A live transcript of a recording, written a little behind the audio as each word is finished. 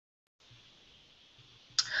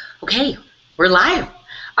Okay, we're live.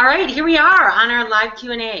 All right, here we are on our live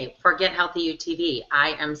Q&A for Get Healthy UTV.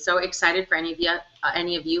 I am so excited for any of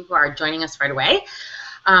you who are joining us right away.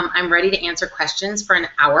 I'm ready to answer questions for an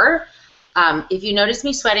hour. If you notice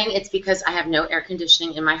me sweating, it's because I have no air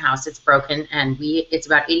conditioning in my house. It's broken, and it's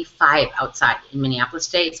about 85 outside in Minneapolis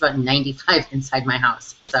today. It's about 95 inside my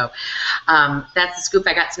house. So that's the scoop.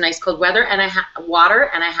 I got some nice cold weather and I have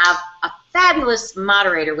water, and I have a fabulous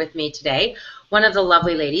moderator with me today. One of the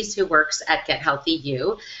lovely ladies who works at Get Healthy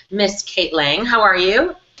U, Miss Kate Lang. How are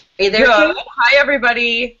you? Are you there, Good. Kate? Hi,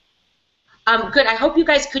 everybody. Good. I hope you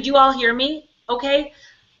guys, could you all hear me okay?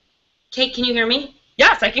 Kate, can you hear me?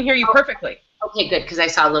 Yes, I can hear you perfectly. Okay, good, because I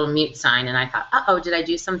saw a little mute sign, and I thought, uh-oh, did I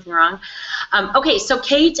do something wrong? Okay, so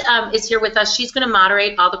Kate is here with us. She's going to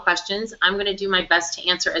moderate all the questions. I'm going to do my best to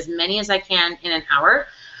answer as many as I can in an hour.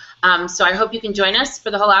 So I hope you can join us for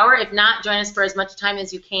the whole hour. If not, join us for as much time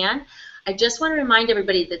as you can. I just want to remind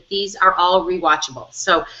everybody that these are all rewatchable.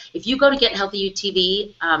 So if you go to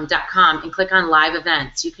GetHealthyUTV.com and click on live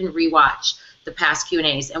events, you can rewatch the past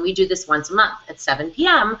Q&As. And we do this once a month at 7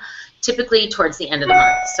 p.m., typically towards the end of the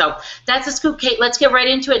month. So that's a scoop, Kate. Let's get right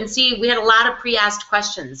into it and see. We had a lot of pre-asked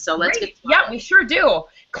questions, so let's get started. Yeah, we sure do.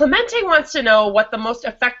 Clemente wants to know what the most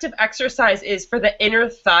effective exercise is for the inner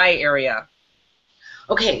thigh area.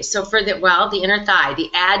 Okay, so for the inner thigh, the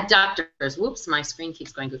adductors. Whoops, my screen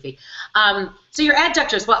keeps going goofy. So your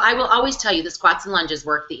adductors, well, I will always tell you the squats and lunges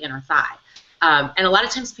work the inner thigh. And a lot of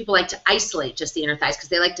times people like to isolate just the inner thighs because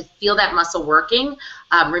they like to feel that muscle working.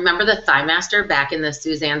 Remember the Thigh Master back in the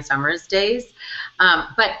Suzanne Summers days?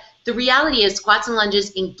 But the reality is squats and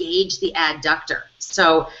lunges engage the adductor.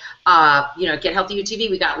 So, you know, Get Healthy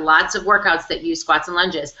UTV, we got lots of workouts that use squats and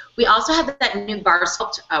lunges. We also have that new bar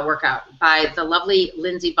sculpt workout by the lovely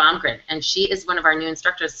Lindsay Baumgren, and she is one of our new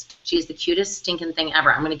instructors. She is the cutest stinking thing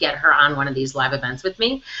ever. I'm going to get her on one of these live events with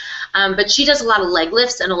me. But she does a lot of leg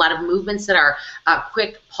lifts and a lot of movements that are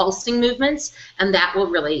quick pulsing movements, and that will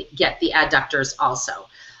really get the adductors also.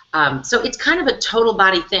 So it's kind of a total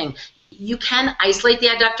body thing. You can isolate the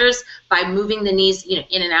adductors by moving the knees, you know,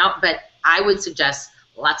 in and out, but I would suggest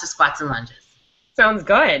lots of squats and lunges. Sounds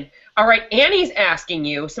good. All right, Annie's asking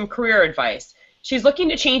you some career advice. She's looking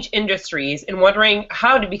to change industries and wondering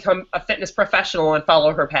how to become a fitness professional and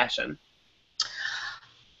follow her passion.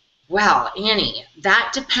 Well, Annie,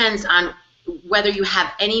 that depends on whether you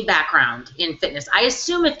have any background in fitness. I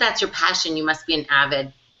assume if that's your passion, you must be an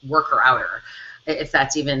avid worker-outer, if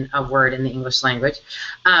that's even a word in the English language.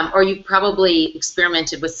 Or you've probably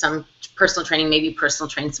experimented with some personal training, maybe personal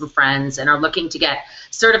trained some friends and are looking to get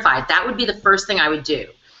certified. That would be the first thing I would do.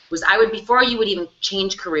 Before you would even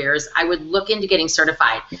change careers, I would look into getting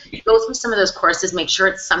certified. Go through some of those courses, make sure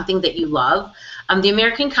it's something that you love. The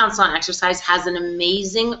American Council on Exercise has an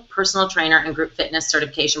amazing personal trainer and group fitness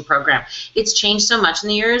certification program. It's changed so much in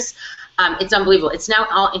the years. It's unbelievable. It's now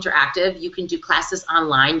all interactive. You can do classes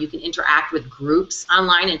online. You can interact with groups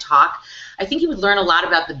online and talk. I think you would learn a lot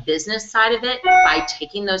about the business side of it by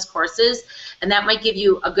taking those courses, and that might give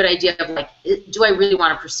you a good idea of, like, do I really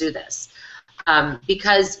want to pursue this?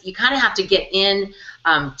 Because you kind of have to get in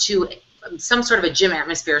to some sort of a gym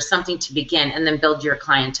atmosphere or something to begin and then build your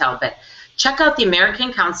clientele. But check out the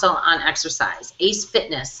American Council on Exercise,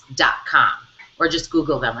 acefitness.com, or just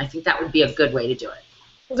Google them. I think that would be a good way to do it.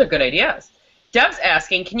 Those are good ideas. Deb's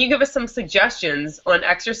asking, can you give us some suggestions on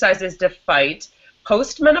exercises to fight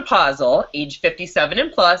postmenopausal, age 57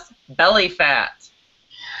 and plus, belly fat?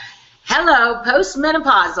 Hello,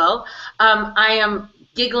 postmenopausal. I am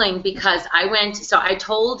giggling because I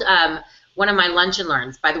told one of my lunch and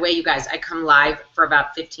learns, by the way, you guys, I come live for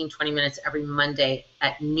about 15-20 minutes every Monday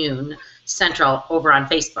at noon Central over on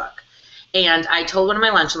Facebook. And I told one of my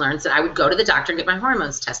lunch and learns that I would go to the doctor and get my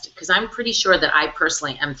hormones tested because I'm pretty sure that I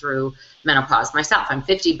personally am through menopause myself. I'm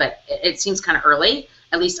 50, but it seems kind of early.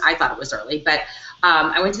 At least I thought it was early. But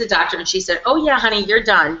I went to the doctor and she said, "Oh yeah, honey, you're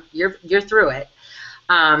done. You're through it."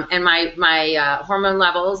 And my hormone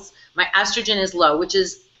levels, my estrogen is low, which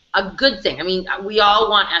is a good thing. I mean, we all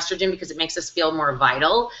want estrogen because it makes us feel more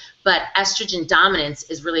vital, but estrogen dominance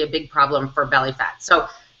is really a big problem for belly fat. So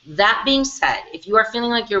that being said, if you are feeling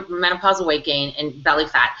like you're menopausal weight gain and belly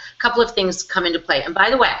fat, a couple of things come into play. And by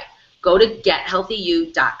the way, go to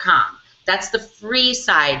GetHealthyU.com. That's the free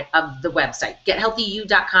side of the website.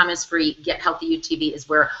 GetHealthyU.com is free. GetHealthyUTV is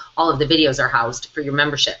where all of the videos are housed for your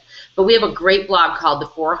membership. But we have a great blog called The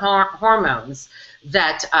 4 Hormones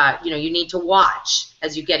that you need to watch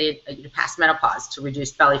as you get past menopause to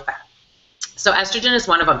reduce belly fat. So estrogen is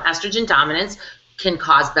one of them. Estrogen dominance can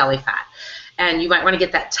cause belly fat. And you might want to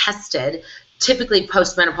get that tested typically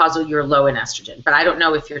postmenopausal, you're low in estrogen, but I don't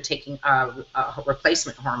know if you're taking a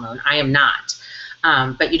replacement hormone. I am not.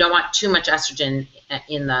 But you don't want too much estrogen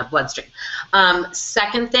in the bloodstream.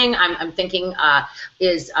 Second thing I'm thinking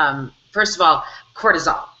is, first of all,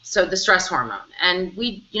 cortisol, so the stress hormone. And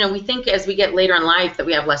we think as we get later in life that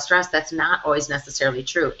we have less stress. That's not always necessarily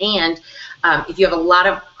true. And if you have a lot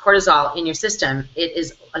of cortisol in your system,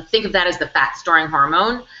 think of that as the fat storing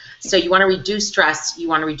hormone. So you want to reduce stress, you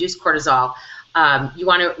want to reduce cortisol, you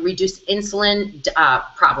want to reduce insulin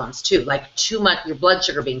problems too, like too much, your blood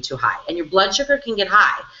sugar being too high. And your blood sugar can get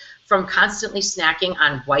high from constantly snacking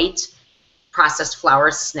on white processed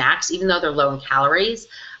flour snacks, even though they're low in calories.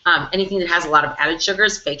 Anything that has a lot of added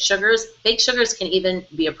sugars can even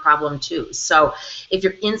be a problem too. So if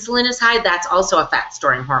your insulin is high, that's also a fat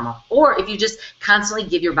storing hormone. Or if you just constantly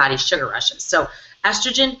give your body sugar rushes. So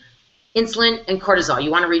estrogen, insulin, and cortisol,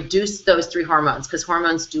 you want to reduce those 3 hormones because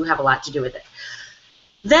hormones do have a lot to do with it.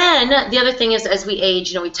 Then the other thing is, as we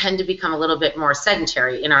age, we tend to become a little bit more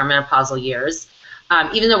sedentary in our menopausal years.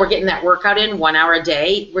 Even though we're getting that workout in 1 hour a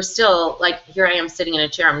day, we're still, like, here I am sitting in a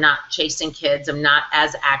chair. I'm not chasing kids. I'm not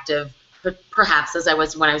as active, perhaps, as I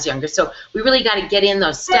was when I was younger. So we really got to get in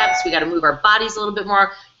those steps. We got to move our bodies a little bit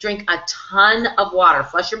more. Drink a ton of water.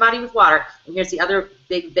 Flush your body with water. And here's the other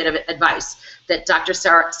big bit of advice that Dr.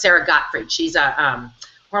 Sarah Gottfried, she's a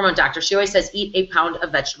hormone doctor. She always says, eat a pound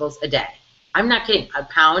of vegetables a day. I'm not kidding. A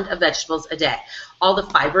pound of vegetables a day. All the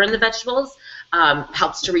fiber in the vegetables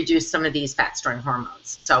helps to reduce some of these fat-storing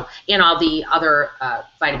hormones. So, and all the other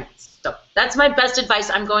vitamins. So that's my best advice.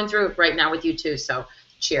 I'm going through it right now with you too. So,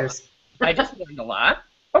 cheers. I just learned a lot.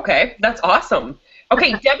 Okay, that's awesome.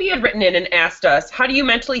 Okay, Debbie had written in and asked us, how do you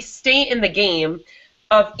mentally stay in the game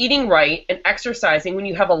of eating right and exercising when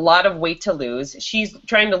you have a lot of weight to lose? She's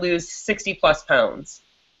trying to lose 60+ pounds.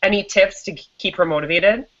 Any tips to keep her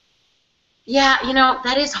motivated? Yeah,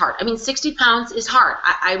 that is hard. I mean, 60 pounds is hard.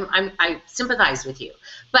 I sympathize with you.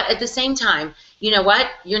 But at the same time, you know what?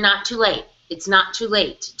 You're not too late. It's not too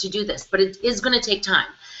late to do this, but it is going to take time.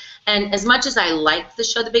 And as much as I like the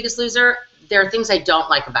show The Biggest Loser, there are things I don't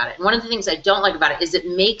like about it. And one of the things I don't like about it is it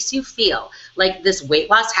makes you feel like this weight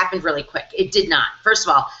loss happened really quick. It did not. First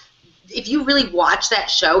of all, if you really watch that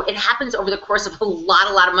show, it happens over the course of a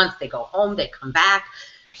lot of months. They go home, they come back.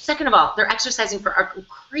 Second of all, they're exercising for a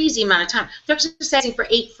crazy amount of time. They're exercising for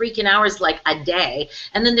 8 freaking hours like a day,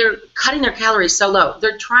 and then they're cutting their calories so low.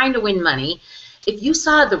 They're trying to win money. If you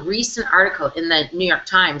saw the recent article in the New York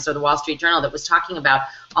Times or the Wall Street Journal that was talking about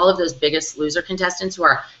all of those Biggest Loser contestants who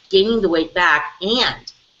are gaining the weight back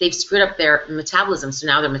and they've screwed up their metabolism, so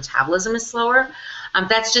now their metabolism is slower,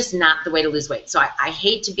 that's just not the way to lose weight. So I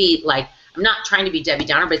hate to be like, I'm not trying to be Debbie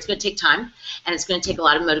Downer, but it's going to take time, and it's going to take a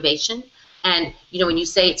lot of motivation. And, when you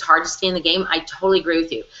say it's hard to stay in the game, I totally agree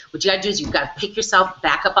with you. What you got to do is you've got to pick yourself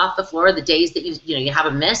back up off the floor the days that you have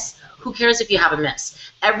a miss. Who cares if you have a miss?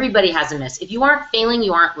 Everybody has a miss. If you aren't failing,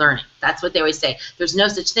 you aren't learning. That's what they always say. There's no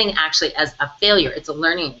such thing, actually, as a failure. It's a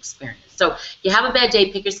learning experience. So you have a bad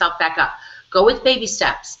day, pick yourself back up. Go with baby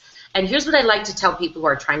steps. And here's what I like to tell people who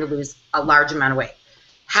are trying to lose a large amount of weight.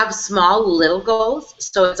 Have small, little goals.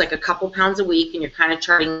 So it's like a couple pounds a week, and you're kind of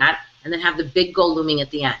charting that, and then have the big goal looming at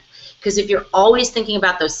the end. Because if you're always thinking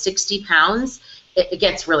about those 60 pounds, it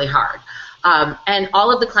gets really hard. And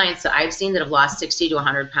all of the clients that I've seen that have lost 60 to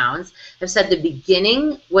 100 pounds have said the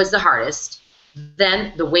beginning was the hardest.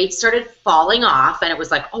 Then the weight started falling off, and it was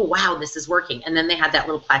like, oh, wow, this is working. And then they had that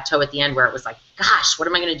little plateau at the end where it was like, gosh, what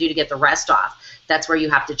am I going to do to get the rest off? That's where you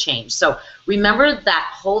have to change. So remember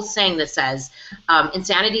that whole saying that says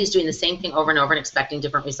insanity is doing the same thing over and over and expecting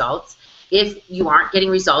different results. If you aren't getting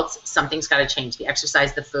results, something's got to change. The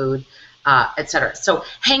exercise, the food, etc. So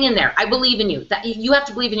hang in there. I believe in you. That you have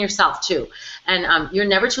to believe in yourself too. And you're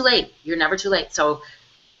never too late. You're never too late. So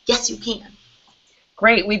yes, you can.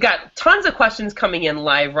 Great. We've got tons of questions coming in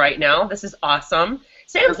live right now. This is awesome.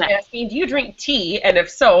 Sam's asking, do you drink tea? And if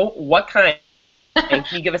so, what kind? And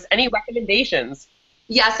can you give us any recommendations?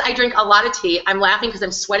 Yes, I drink a lot of tea. I'm laughing because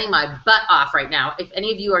I'm sweating my butt off right now. If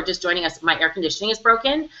any of you are just joining us, my air conditioning is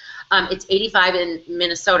broken. It's 85 in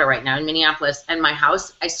Minnesota right now, in Minneapolis, and my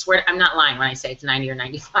house, I swear, I'm not lying when I say it's 90 or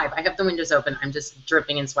 95. I have the windows open. I'm just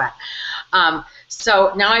dripping in sweat.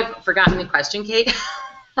 So now I've forgotten the question, Kate.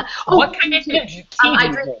 What kind of tea do you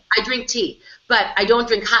drink? I drink tea, but I don't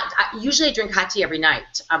drink hot. Usually I drink hot tea every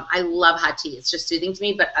night. I love hot tea. It's just soothing to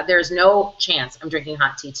me, but there's no chance I'm drinking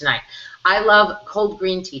hot tea tonight. I love cold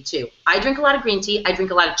green tea, too. I drink a lot of green tea. I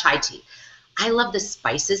drink a lot of chai tea. I love the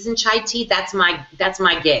spices in chai tea. That's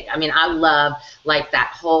my gig. I mean, I love like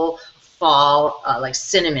that whole fall, like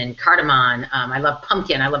cinnamon, cardamom. I love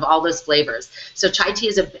pumpkin. I love all those flavors. So chai tea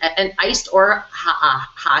is an iced or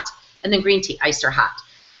hot, and then green tea, iced or hot.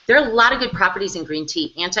 There are a lot of good properties in green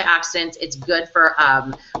tea. Antioxidants, it's good for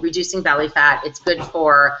reducing belly fat. It's good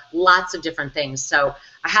for lots of different things. So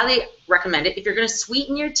I highly recommend it. If you're going to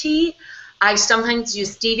sweeten your tea, I sometimes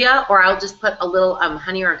use stevia, or I'll just put a little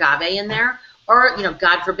honey or agave in there, or,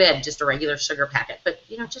 God forbid, just a regular sugar packet. But,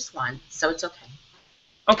 just one, so it's okay.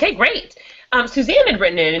 Okay, great. Suzanne had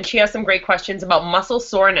written in, and she has some great questions about muscle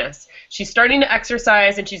soreness. She's starting to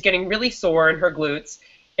exercise, and she's getting really sore in her glutes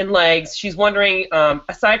and legs. She's wondering,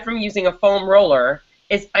 aside from using a foam roller,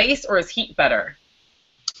 is ice or is heat better?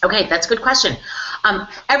 Okay, that's a good question.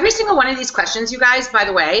 Every single one of these questions, you guys, by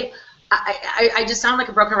the way, I just sound like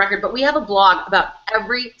a broken record, but we have a blog about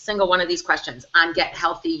every single one of these questions on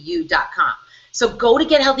gethealthyu.com. So go to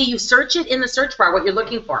Get Healthy You, search it in the search bar what you're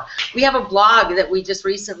looking for. We have a blog that we just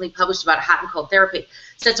recently published about hot and cold therapy.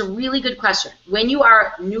 So that's a really good question. When you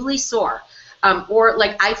are newly sore, or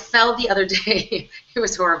like I fell the other day, it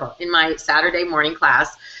was horrible, in my Saturday morning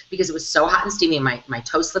class because it was so hot and steamy. My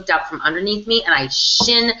toe slipped out from underneath me, and I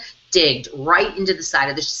shin digged right into the side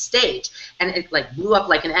of the stage, and it like blew up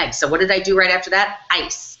like an egg. So what did I do right after that?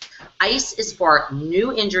 Ice. Ice is for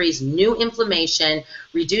new injuries, new inflammation,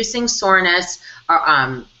 reducing soreness,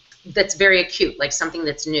 that's very acute, like something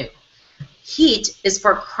that's new. Heat is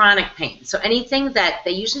for chronic pain. So anything that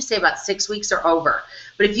they usually say about 6 weeks or over.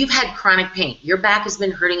 But if you've had chronic pain, your back has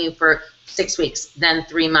been hurting you for 6 weeks, then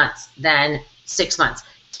 3 months, then 6 months.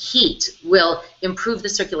 Heat will improve the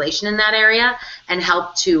circulation in that area and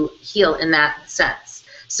help to heal in that sense.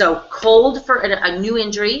 So cold for a new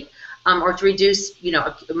injury, or to reduce,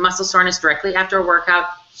 muscle soreness directly after a workout.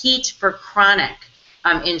 Heat for chronic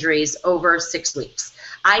injuries over 6 weeks.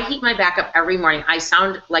 I heat my back up every morning. I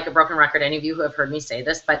sound like a broken record, any of you who have heard me say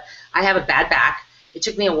this, but I have a bad back. It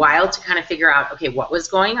took me a while to kind of figure out, okay, what was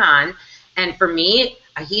going on. And for me,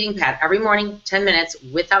 a heating pad every morning, 10 minutes,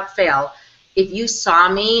 without fail. If you saw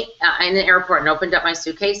me in the airport and opened up my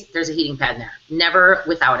suitcase, there's a heating pad in there. Never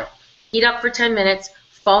without it. Heat up for 10 minutes,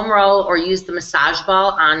 foam roll, or use the massage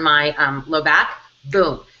ball on my low back,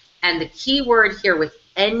 boom. And the key word here with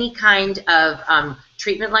any kind of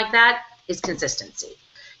treatment like that is consistency.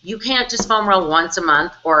 You can't just foam roll once a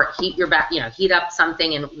month or heat your back, heat up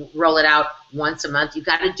something and roll it out once a month. You've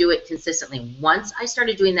got to do it consistently. Once I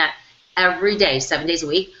started doing that every day, 7 days a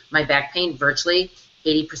week, my back pain virtually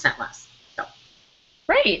 80% less. So.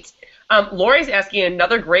 Great. Lori's asking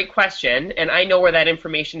another great question, and I know where that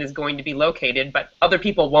information is going to be located, but other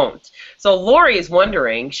people won't. So Lori is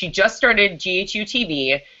wondering, she just started GHU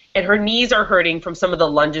TV, and her knees are hurting from some of the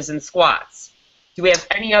lunges and squats. Do we have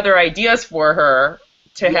any other ideas for her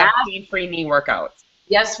to have pain-free knee workouts?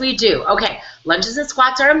 Yes, we do. Okay, lunges and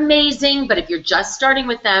squats are amazing, but if you're just starting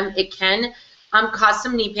with them, it can cause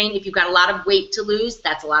some knee pain. If you've got a lot of weight to lose,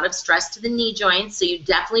 that's a lot of stress to the knee joints, so you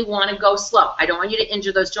definitely want to go slow. I don't want you to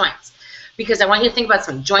injure those joints, because I want you to think about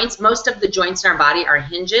some joints. Most of the joints in our body are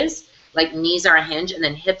hinges, like knees are a hinge, and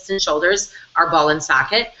then hips and shoulders are ball and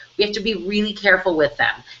socket. We have to be really careful with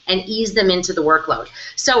them and ease them into the workload.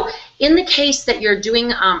 So in the case that you're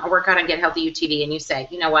doing a workout on Get Healthy UTV and you say,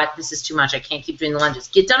 you know what, this is too much, I can't keep doing the lunges,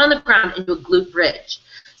 get down on the ground and do a glute bridge.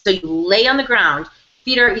 So you lay on the ground,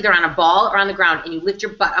 feet are either on a ball or on the ground, and you lift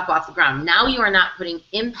your butt up off the ground. Now you are not putting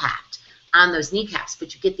impact on those kneecaps,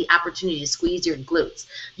 but you get the opportunity to squeeze your glutes.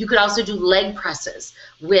 You could also do leg presses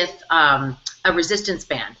with a resistance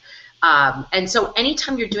band. And so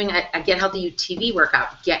anytime you're doing a Get Healthy You TV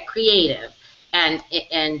workout, get creative and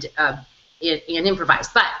improvise.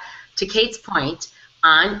 But to Kate's point,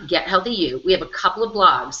 on Get Healthy You, we have a couple of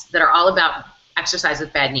blogs that are all about exercise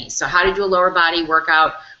with bad knees. So how to do a lower body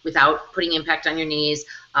workout without putting impact on your knees,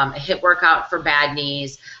 a HIIT workout for bad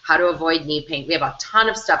knees, how to avoid knee pain. We have a ton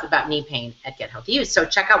of stuff about knee pain at Get Healthy You. So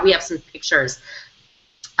check out, we have some pictures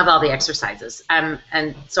of all the exercises.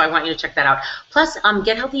 And so I want you to check that out. Plus,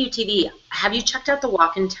 Get Healthy You TV, have you checked out the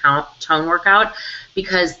walk and tone workout?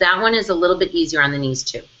 Because that one is a little bit easier on the knees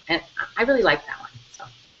too. And I really like that one. So.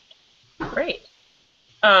 Great.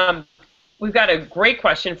 We've got a great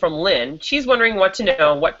question from Lynn. She's wondering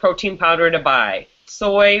what protein powder to buy,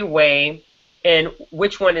 soy, whey, and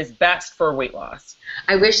which one is best for weight loss.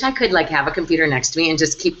 I wish I could have a computer next to me and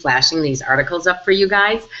just keep flashing these articles up for you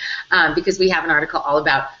guys, because we have an article all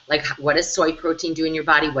about what does soy protein do in your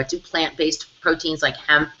body, what do plant-based proteins like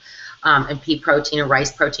hemp and pea protein or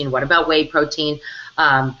rice protein, what about whey protein.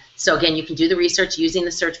 So again, you can do the research using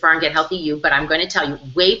the search bar and Get Healthy You, but I'm going to tell you,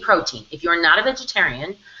 whey protein, if you're not a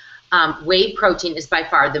vegetarian, whey protein is by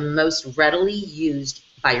far the most readily used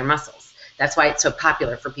by your muscles. That's why it's so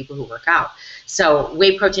popular for people who work out. So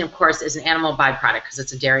whey protein, of course, is an animal byproduct because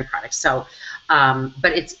it's a dairy product. So,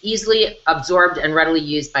 but it's easily absorbed and readily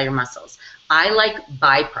used by your muscles. I like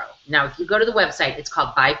BiPro. Now, if you go to the website, it's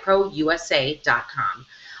called BiProUSA.com.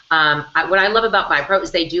 What I love about BiPro is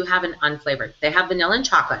they do have an unflavored. They have vanilla and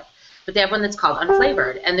chocolate, but they have one that's called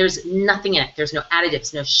unflavored, and there's nothing in it. There's no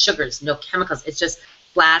additives, no sugars, no chemicals. It's just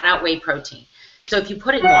flat out whey protein. So if you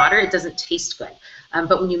put it in water, it doesn't taste good.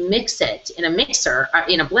 But when you mix it in a mixer,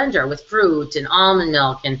 in a blender with fruit and almond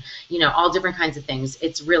milk and all different kinds of things,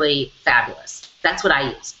 it's really fabulous. That's what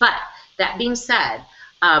I use. But that being said,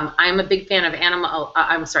 I'm a big fan of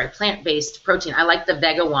plant-based protein. I like the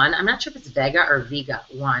Vega 1. I'm not sure if it's Vega or Vega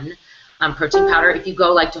 1 protein powder. If you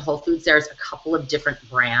go to Whole Foods, there's a couple of different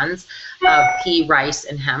brands of pea, rice,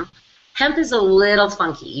 and hemp. Hemp is a little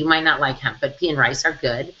funky. You might not like hemp, but pea and rice are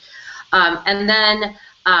good. And then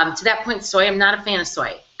to that point, soy, I'm not a fan of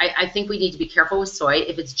soy. I think we need to be careful with soy.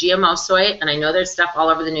 If it's GMO soy, and I know there's stuff all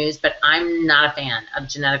over the news, but I'm not a fan of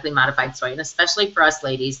genetically modified soy, and especially for us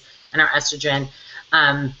ladies and our estrogen.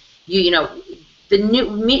 Years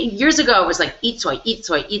ago it was like eat soy, eat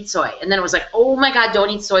soy, eat soy, and then it was like, oh my God, don't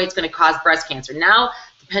eat soy, it's going to cause breast cancer. Now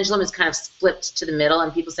the pendulum is kind of flipped to the middle,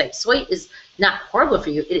 and people say soy is not horrible for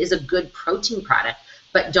you. It is a good protein product,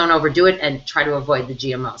 but don't overdo it and try to avoid the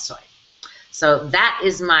GMO soy. So that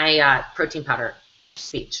is my protein powder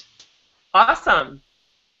speech. Awesome.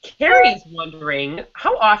 Carrie's wondering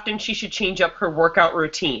how often she should change up her workout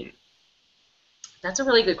routine. That's a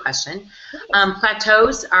really good question.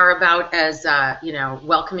 Plateaus are about as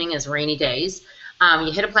welcoming as rainy days.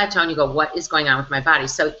 You hit a plateau and you go, what is going on with my body?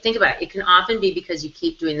 So think about it. It can often be because you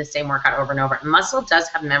keep doing the same workout over and over. Muscle does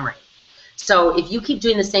have memory. So if you keep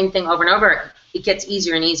doing the same thing over and over, it gets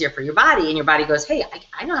easier and easier for your body, and your body goes, hey,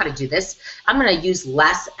 I know how to do this. I'm going to use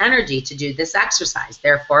less energy to do this exercise,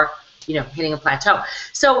 therefore, hitting a plateau.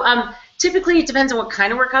 So typically it depends on what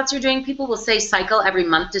kind of workouts you're doing. People will say cycle every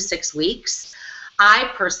month to 6 weeks. I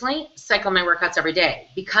personally cycle my workouts every day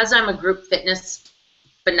because I'm a group fitness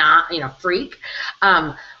freak.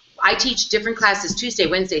 I teach different classes Tuesday,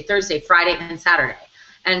 Wednesday, Thursday, Friday, and Saturday.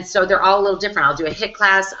 And so they're all a little different. I'll do a HIIT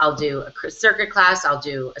class, I'll do a circuit class, I'll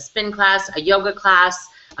do a spin class, a yoga class,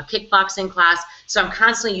 a kickboxing class. So I'm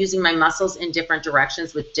constantly using my muscles in different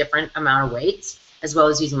directions with different amount of weights, as well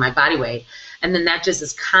as using my body weight. And then that just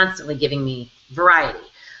is constantly giving me variety.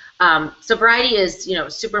 So variety is,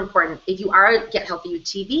 super important. If you are a Get Healthy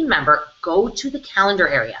TV member, go to the calendar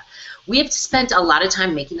area. We have spent a lot of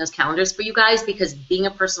time making those calendars for you guys because being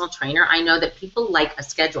a personal trainer, I know that people like a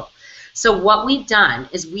schedule. So what we've done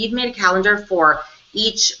is we've made a calendar for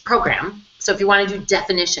each program. So if you want to do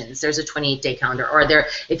definitions, there's a 28-day calendar. Or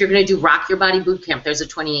if you're going to do Rock Your Body Boot Camp, there's a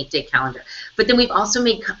 28-day calendar. But then we've also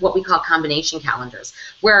made what we call combination calendars,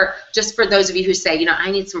 where just for those of you who say,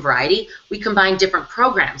 I need some variety, we combine different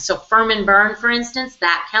programs. So Firm and Burn, for instance,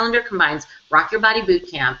 that calendar combines Rock Your Body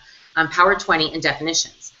Boot Camp, Power 20, and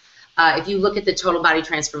definitions. If you look at the Total Body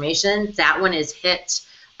Transformation, that one is HIIT,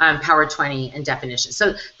 Power 20, and definition.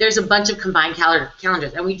 So there's a bunch of combined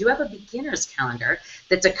calendars. And we do have a beginner's calendar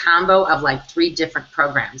that's a combo of like 3 different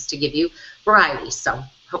programs to give you variety. So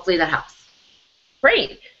hopefully that helps.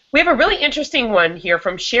 Great. We have a really interesting one here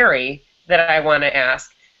from Sherry that I want to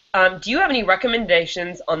ask. Do you have any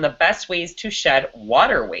recommendations on the best ways to shed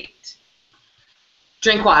water weight?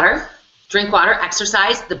 Drink water. Drink water,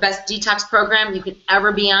 exercise. The best detox program you could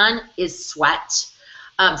ever be on is sweat.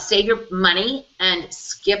 Save your money and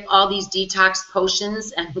skip all these detox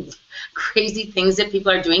potions and crazy things that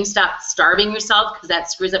people are doing. Stop starving yourself because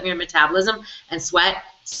that screws up your metabolism. And sweat,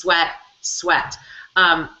 sweat, sweat.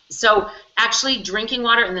 So actually drinking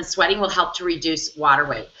water and then sweating will help to reduce water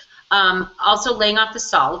weight. Also laying off the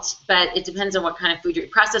salt, but it depends on what kind of food you're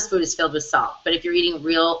eating. Processed food is filled with salt, but if you're eating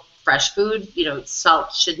real fresh food,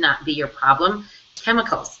 salt should not be your problem.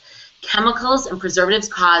 Chemicals and preservatives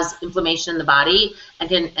cause inflammation in the body and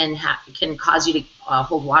can cause you to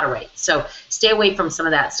hold water weight. So stay away from some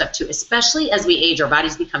of that stuff too, especially as we age. Our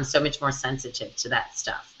bodies become so much more sensitive to that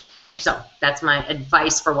stuff. So that's my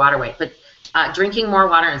advice for water weight. But drinking more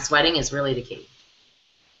water and sweating is really the key.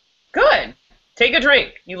 Good. Take a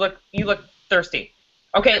drink. You look thirsty.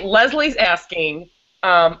 Okay, Leslie's asking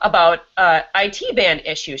about IT band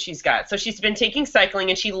issue she's got. So she's been taking cycling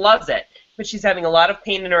and she loves it, but she's having a lot of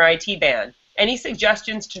pain in her IT band. Any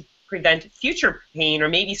suggestions to prevent future pain or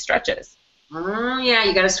maybe stretches? Yeah,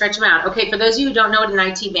 you got to stretch them out. Okay, for those of you who don't know what an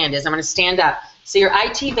IT band is, I'm going to stand up. So your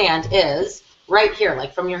IT band is right here,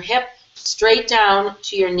 like from your hip straight down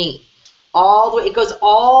to your knee. All the way, it goes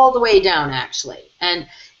all the way down actually. And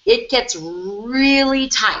it gets really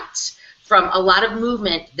tight from a lot of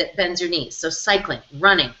movement that bends your knees. So cycling,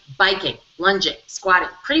 running, biking, lunging, squatting,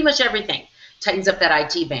 pretty much everything tightens up that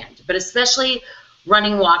IT band, but especially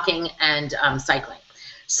running, walking, and cycling.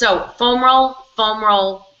 So foam roll, foam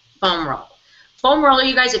roll, foam roll. Foam roller,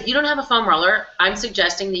 you guys, if you don't have a foam roller, I'm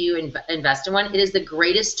suggesting that you invest in one. It is the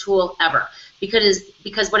greatest tool ever because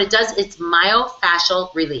what it does, it's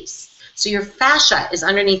myofascial release. So your fascia is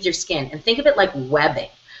underneath your skin, and think of it like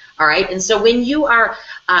webbing. All right, and so when you are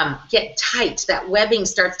get tight, that webbing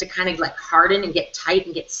starts to kind of like harden and get tight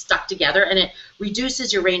and get stuck together, and it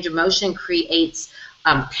reduces your range of motion, creates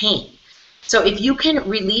pain. So if you can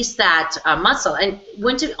release that muscle, and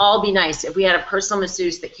wouldn't it all be nice if we had a personal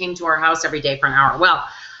masseuse that came to our house every day for an hour? Well,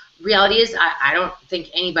 reality is I don't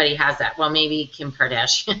think anybody has that. Well, maybe Kim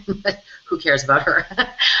Kardashian, but who cares about her?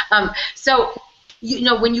 So you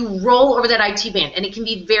know, when you roll over that IT band, and it can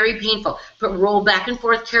be very painful, but roll back and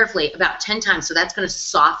forth carefully about 10 times, so that's going to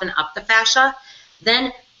soften up the fascia.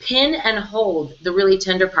 Then pin and hold the really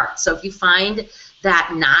tender part. So if you find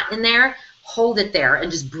that knot in there, hold it there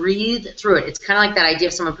and just breathe through it. It's kind of like that idea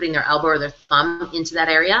of someone putting their elbow or their thumb into that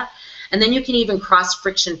area. And then you can even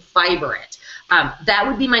cross-friction fiber it. That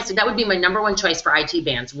would be my #1 choice for IT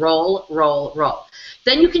bands. Roll, roll, roll.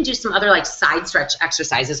 Then you can do some other like side stretch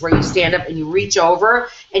exercises where you stand up and you reach over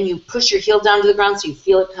and you push your heel down to the ground so you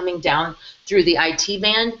feel it coming down through the IT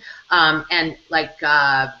band. And like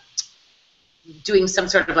doing some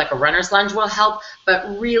sort of like a runner's lunge will help.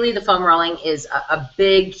 But really the foam rolling is a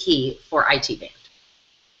big key for IT band.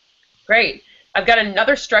 Great. I've got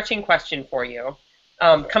another stretching question for you.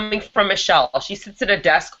 Coming from Michelle. She sits at a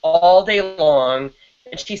desk all day long,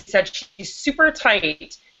 and she said she's super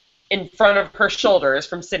tight in front of her shoulders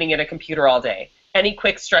from sitting at a computer all day. Any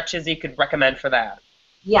quick stretches you could recommend for that?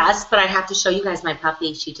 Yes, but I have to show you guys my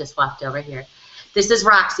puppy. She just walked over here. This is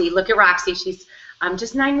Roxy. Look at Roxy. She's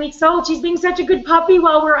just 9 weeks old. She's being such a good puppy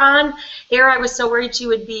while we're on air. I was so worried she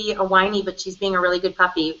would be a whiny, but she's being a really good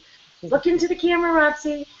puppy. Look into the camera,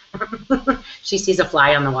 Roxy. She sees a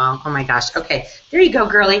fly on the wall. Oh my gosh. Okay, there you go,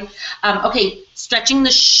 girly. Okay, stretching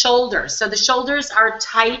the shoulders. So the shoulders are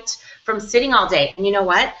tight from sitting all day. And you know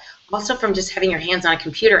what? Also from just having your hands on a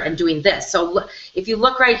computer and doing this. So look, if you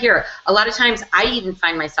look right here, a lot of times I even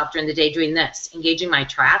find myself during the day doing this, engaging my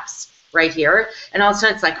traps right here. And all of a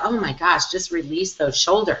sudden it's like, oh my gosh, just release those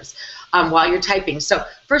shoulders while you're typing. So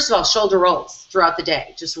first of all, shoulder rolls throughout the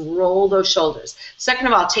day. Just roll those shoulders. Second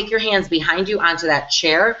of all, take your hands behind you onto that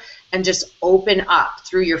chair and just open up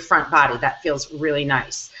through your front body. That feels really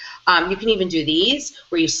nice. You can even do these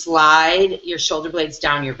where you slide your shoulder blades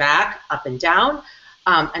down your back, up and down.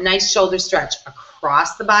 A nice shoulder stretch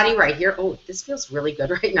across the body right here. Oh, this feels really good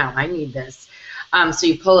right now. I need this. So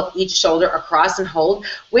you pull up each shoulder across and hold.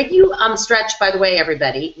 When you stretch, by the way,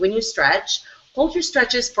 everybody, when you stretch, hold your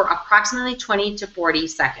stretches for approximately 20 to 40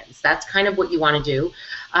 seconds. That's kind of what you want to do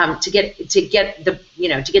to get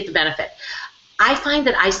the benefit. I find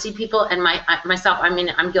that I see people, and myself, I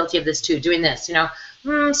mean, I'm guilty of this too, doing this,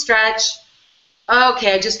 stretch.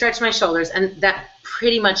 Okay, I just stretched my shoulders, and that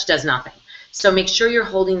pretty much does nothing. So make sure you're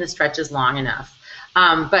holding the stretches long enough.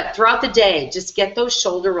 But throughout the day, just get those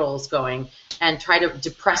shoulder rolls going and try to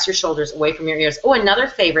depress your shoulders away from your ears. Oh, another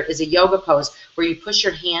favorite is a yoga pose where you push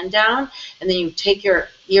your hand down and then you take your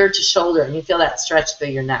ear to shoulder and you feel that stretch through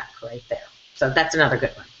your neck right there. So that's another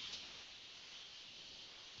good one.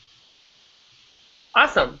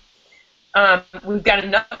 Awesome. We've got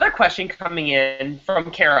another question coming in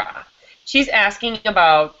from Kara. She's asking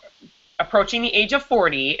about approaching the age of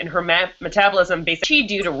 40 and her metabolism. Basically, what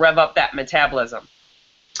does she do to rev up that metabolism?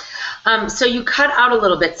 So you cut out a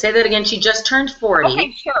little bit. Say that again. She just turned 40.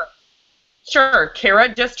 Okay, sure. Sure. Kara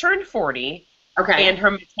just turned 40. Okay. And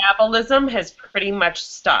her metabolism has pretty much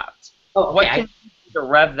stopped. Oh, okay. What can you do to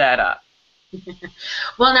rev that up?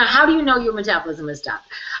 Well, now, how do you know your metabolism is stopped?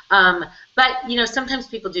 But, sometimes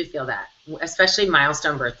people do feel that, especially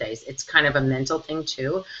milestone birthdays. It's kind of a mental thing,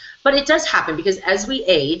 too. But it does happen because as we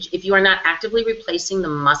age, if you are not actively replacing the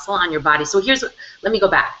muscle on your body. So let me go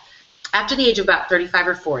back. After the age of about 35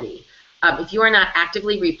 or 40, if you are not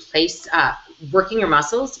actively working your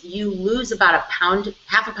muscles, you lose about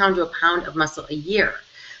half a pound to a pound of muscle a year.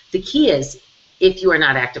 The key is if you are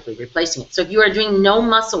not actively replacing it. So if you are doing no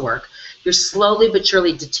muscle work, you're slowly but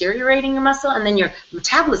surely deteriorating your muscle, and then your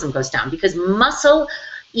metabolism goes down because muscle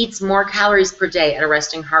eats more calories per day at a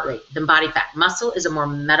resting heart rate than body fat. Muscle is a more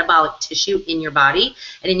metabolic tissue in your body,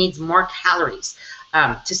 and it needs more calories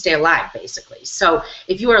to stay alive, basically. So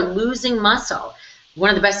if you are losing muscle, one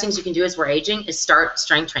of the best things you can do as we're aging is start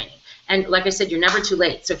strength training. And like I said, you're never too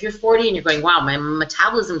late. So if you're 40 and you're going, wow, my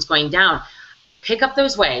metabolism's going down, pick up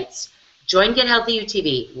those weights, join Get Healthy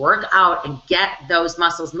UTV, work out, and get those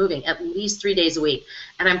muscles moving at least 3 days a week.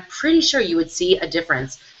 And I'm pretty sure you would see a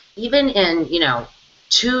difference even in,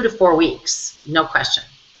 2 to 4 weeks, no question.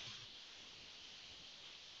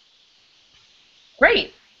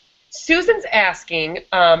 Great. Susan's asking,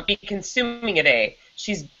 be consuming a day.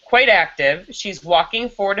 She's quite active. She's walking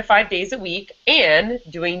 4 to 5 days a week and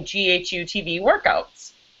doing GHU TV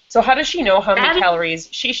workouts. So how does she know how many calories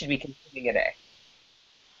she should be consuming a day?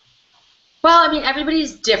 Well, I mean,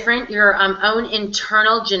 everybody's different. Your own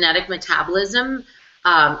internal genetic metabolism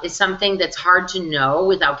is something that's hard to know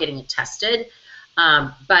without getting it tested.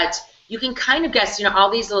 But you can kind of guess,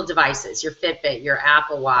 all these little devices, your Fitbit, your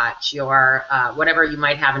Apple Watch, your whatever you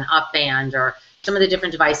might have, an Upband, or some of the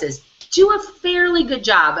different devices, do a fairly good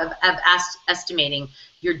job of estimating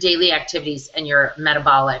your daily activities and your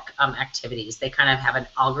metabolic activities. They kind of have an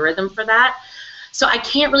algorithm for that. So I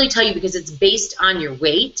can't really tell you because it's based on your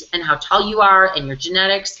weight and how tall you are and your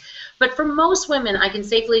genetics. But for most women, I can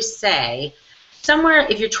safely say somewhere,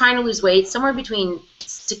 if you're trying to lose weight, somewhere between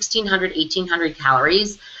 1,600, 1,800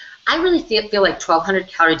 calories. I really feel like 1,200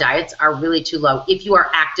 calorie diets are really too low if you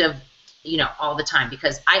are active, all the time,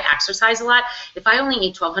 because I exercise a lot. If I only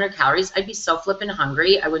ate 1,200 calories, I'd be so flippin'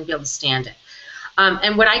 hungry, I wouldn't be able to stand it.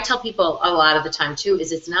 And what I tell people a lot of the time, too,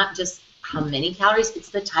 is it's not just how many calories, it's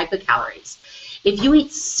the type of calories. If you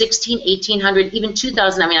eat 1,600, 1,800, even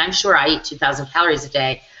 2,000, I mean, I'm sure I eat 2,000 calories a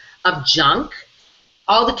day of junk,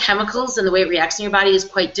 all the chemicals and the way it reacts in your body is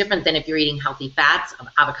quite different than if you're eating healthy fats,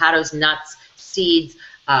 avocados, nuts, seeds,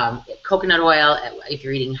 coconut oil, if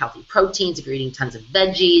you're eating healthy proteins, if you're eating tons of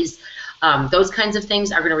veggies. Those kinds of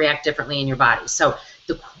things are going to react differently in your body. So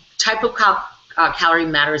the type of calorie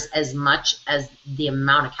matters as much as the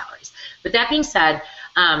amount of calories. But that being said,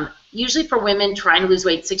 usually for women trying to lose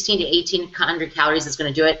weight, 1,600 to 1,800 calories is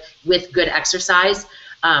going to do it with good exercise.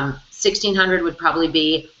 1,600 would probably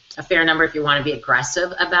be a fair number if you want to be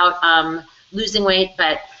aggressive about losing weight,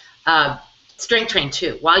 but strength train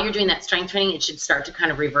too. While you're doing that strength training, it should start to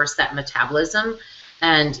kind of reverse that metabolism,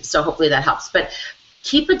 and so hopefully that helps. But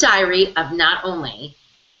keep a diary of not only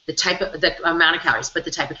the amount of calories, but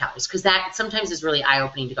the type of calories, because that sometimes is really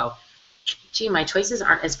eye-opening to go, gee, my choices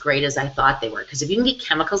aren't as great as I thought they were. Because if you can get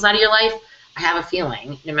chemicals out of your life, I have a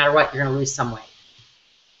feeling no matter what, you're going to lose some weight.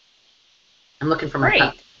 I'm looking for my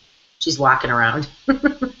pup. She's walking around.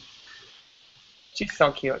 She's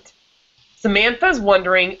so cute. Samantha's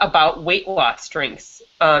wondering about weight loss drinks.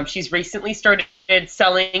 She's recently started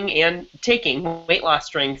selling and taking weight loss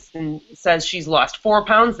drinks and says she's lost 4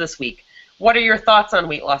 pounds this week. What are your thoughts on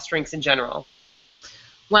weight loss drinks in general?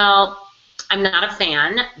 Well, I'm not a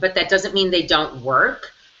fan, but that doesn't mean they don't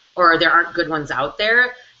work or there aren't good ones out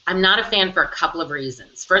there. I'm not a fan for a couple of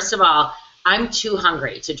reasons. First of all, I'm too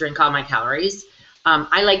hungry to drink all my calories.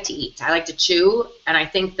 I like to eat. I like to chew, and I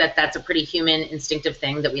think that that's a pretty human, instinctive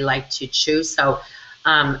thing that we like to chew, so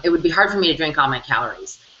it would be hard for me to drink all my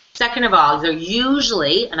calories. Second of all, they're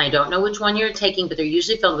usually, and I don't know which one you're taking, but they're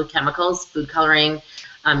usually filled with chemicals, food coloring,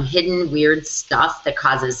 hidden weird stuff that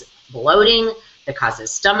causes bloating, that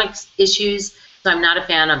causes stomach issues, so I'm not a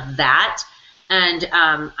fan of that, and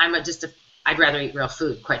I'd rather eat real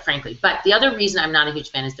food, quite frankly. But the other reason I'm not a huge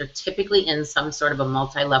fan is they're typically in some sort of a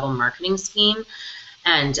multi-level marketing scheme.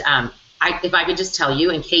 And if I could just tell you,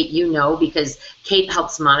 and Kate, you know, because Kate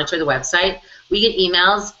helps monitor the website, we get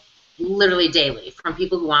emails literally daily from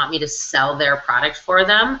people who want me to sell their product for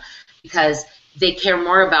them because they care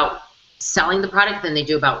more about selling the product than they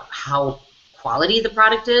do about how quality the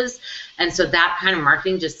product is. And so that kind of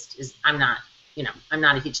marketing just is, I'm not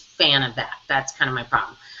a huge fan of that. That's kind of my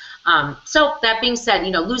problem. So that being said,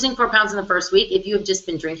 losing 4 pounds in the first week, if you have just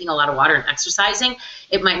been drinking a lot of water and exercising,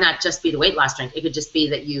 it might not just be the weight loss drink. It could just be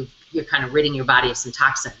that you're kind of ridding your body of some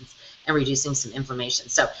toxins and reducing some inflammation.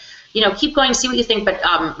 So, keep going, see what you think. But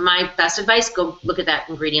my best advice, go look at that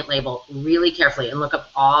ingredient label really carefully and look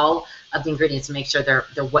up all of the ingredients and make sure they're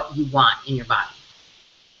what you want in your body.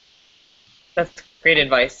 That's great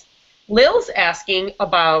advice. Lil's asking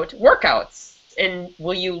about workouts. And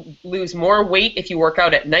will you lose more weight if you work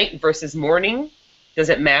out at night versus morning? Does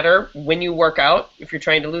it matter when you work out if you're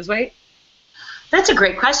trying to lose weight? That's a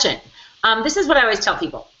great question. This is what I always tell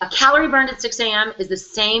people. A calorie burned at 6 a.m. is the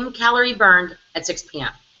same calorie burned at 6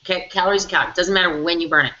 p.m. Okay, calories are calories. It doesn't matter when you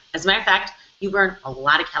burn it. As a matter of fact, you burn a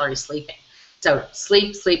lot of calories sleeping. So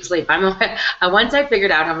sleep, sleep, sleep. Once I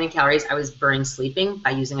figured out how many calories I was burning sleeping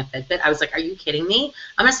by using a Fitbit, I was like, are you kidding me?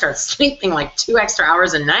 I'm going to start sleeping like 2 extra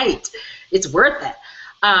hours a night. It's worth it.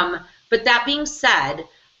 But that being said,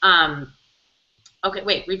 okay,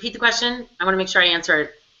 wait, repeat the question. I want to make sure I answer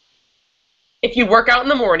it. If you work out in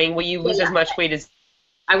the morning, will you lose as much weight as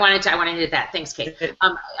I wanted to hit that. Thanks, Kate.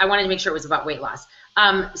 I wanted to make sure it was about weight loss.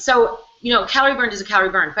 So, calorie burn is a calorie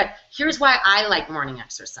burn, but here's why I like morning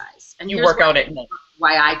exercise. And you work out at night.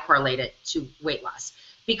 Why I correlate it to weight loss.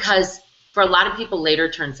 Because for a lot of people, later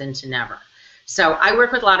turns into never. So I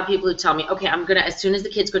work with a lot of people who tell me, okay, as soon as the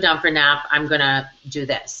kids go down for a nap, I'm going to do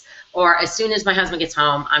this. Or as soon as my husband gets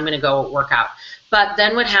home, I'm going to go work out. But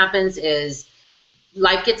then what happens is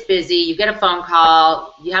life gets busy, you get a phone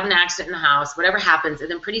call, you have an accident in the house, whatever happens, and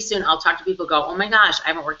then pretty soon I'll talk to people who go, oh my gosh, I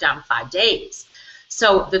haven't worked out in 5 days.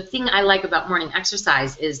 So the thing I like about morning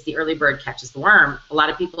exercise is the early bird catches the worm. A lot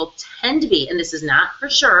of people tend to be, and this is not for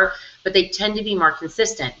sure, but they tend to be more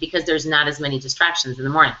consistent because there's not as many distractions in the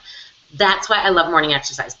morning. That's why I love morning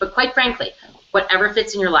exercise. But quite frankly, whatever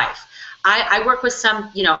fits in your life. I work with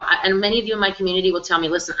some, and many of you in my community will tell me,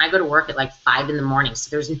 listen, I go to work at like 5 in the morning, so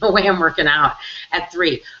there's no way I'm working out at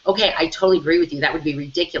 3. Okay, I totally agree with you. That would be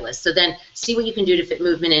ridiculous. So then see what you can do to fit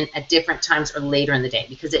movement in at different times or later in the day,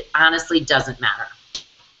 because it honestly doesn't matter.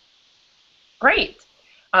 Great.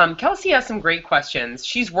 Kelsey has some great questions.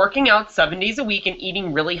 She's working out 7 days a week and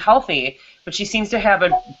eating really healthy, but she seems to have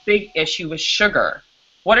a big issue with sugar.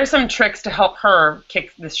 What are some tricks to help her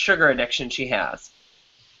kick this sugar addiction she has?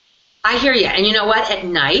 I hear you. And you know what? At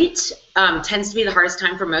night tends to be the hardest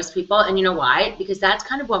time for most people. And you know why? Because that's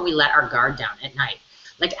kind of when we let our guard down at night.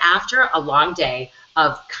 Like after a long day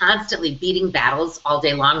of constantly beating battles all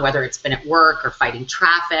day long, whether it's been at work or fighting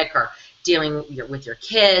traffic or dealing with your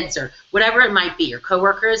kids or whatever it might be, your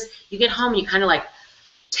coworkers, you get home and you kind of like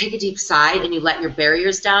take a deep sigh and you let your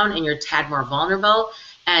barriers down and you're a tad more vulnerable.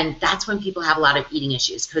 And that's when people have a lot of eating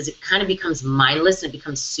issues, because it kind of becomes mindless and it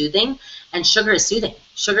becomes soothing. And sugar is soothing.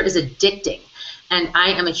 Sugar is addicting. And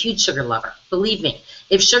I am a huge sugar lover. Believe me,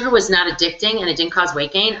 if sugar was not addicting and it didn't cause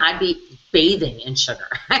weight gain, I'd be bathing in sugar.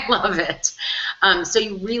 I love it. So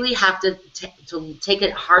you really have to take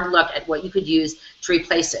a hard look at what you could use to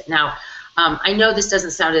replace it. Now, I know this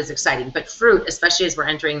doesn't sound as exciting, but fruit, especially as we're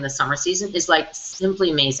entering the summer season, is like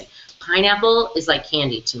simply amazing. Pineapple is like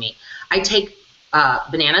candy to me. I take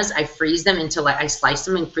bananas, I freeze them into, I slice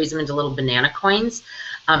them and freeze them into little banana coins,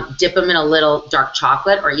 dip them in a little dark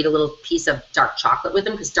chocolate or eat a little piece of dark chocolate with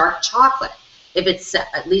them, because dark chocolate, if it's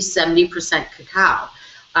at least 70% cacao,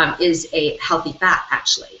 is a healthy fat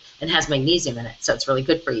actually and has magnesium in it, so it's really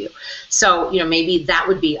good for you. So, maybe that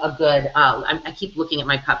would be a good, I keep looking at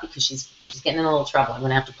my puppy because she's getting in a little trouble. I'm going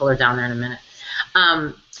to have to pull her down there in a minute.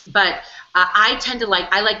 But I tend to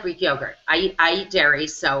I like Greek yogurt. I eat dairy,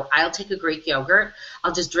 so I'll take a Greek yogurt.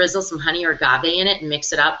 I'll just drizzle some honey or agave in it and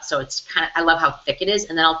mix it up. So it's I love how thick it is.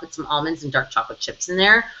 And then I'll put some almonds and dark chocolate chips in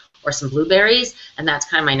there or some blueberries. And that's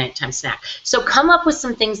kind of my nighttime snack. So come up with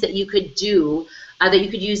some things that you could do that you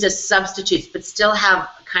could use as substitutes, but still have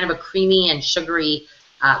kind of a creamy and sugary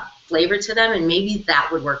flavor to them. And maybe that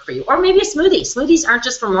would work for you. Or maybe a smoothie. Smoothies aren't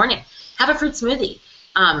just for morning. Have a fruit smoothie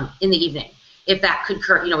in the evening. If that could,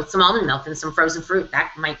 with some almond milk and some frozen fruit,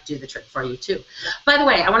 that might do the trick for you too. By the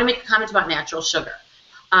way, I want to make a comment about natural sugar.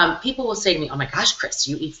 People will say to me, oh my gosh, Chris,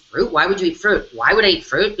 you eat fruit? Why would you eat fruit? Why would I eat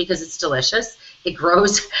fruit? Because it's delicious. It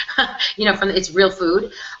grows, it's real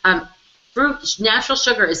food. Fruit, natural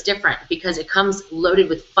sugar is different because it comes loaded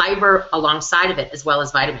with fiber alongside of it as well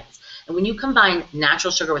as vitamins. And when you combine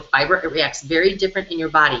natural sugar with fiber, it reacts very different in your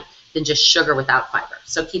body than just sugar without fiber.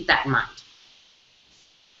 So keep that in mind.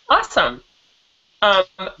 Awesome.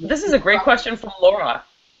 This is a great question from Laura.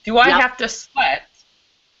 Do I have to sweat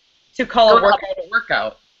to call a workout a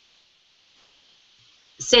workout?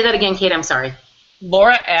 Say that again, Kate. I'm sorry.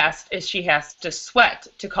 Laura asked if she has to sweat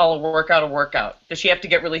to call a workout a workout. Does she have to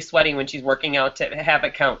get really sweaty when she's working out to have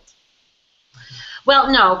it count?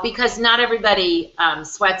 Well, no, because not everybody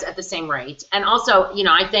sweats at the same rate. And also,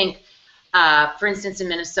 I think, for instance, in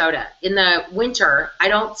Minnesota, in the winter, I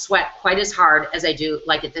don't sweat quite as hard as I do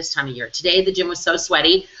like at this time of year. Today, the gym was so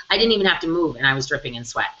sweaty, I didn't even have to move, and I was dripping in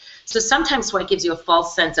sweat. So sometimes sweat gives you a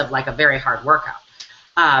false sense of like a very hard workout.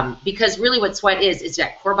 Because really what sweat is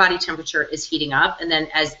that core body temperature is heating up, and then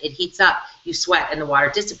as it heats up, you sweat and the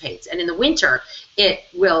water dissipates. And in the winter, it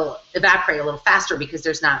will evaporate a little faster because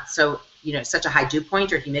there's not such a high dew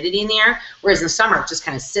point or humidity in the air, whereas in the summer it just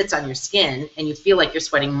kind of sits on your skin and you feel like you're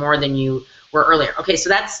sweating more than you were earlier. Okay, so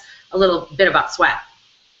that's a little bit about sweat.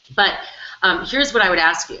 But here's what I would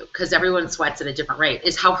ask you, because everyone sweats at a different rate,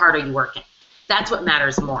 is how hard are you working? That's what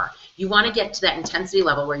matters more. You want to get to that intensity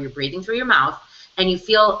level where you're breathing through your mouth and you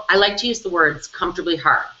feel, I like to use the words comfortably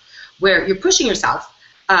hard, where you're pushing yourself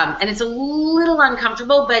and it's a little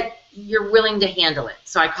uncomfortable, but you're willing to handle it.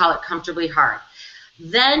 So I call it comfortably hard.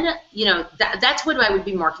 Then, that's what I would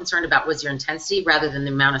be more concerned about, was your intensity rather than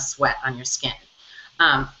the amount of sweat on your skin.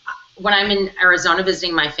 when I'm in Arizona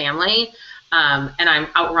visiting my family and I'm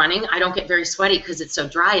out running, I don't get very sweaty because it's so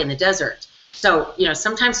dry in the desert. So,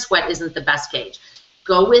 sometimes sweat isn't the best gauge.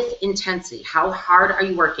 Go with intensity. How hard are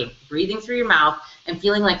you working? Breathing through your mouth and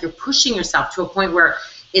feeling like you're pushing yourself to a point where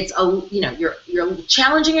it's you're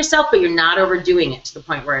challenging yourself, but you're not overdoing it to the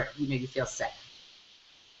point where you feel sick.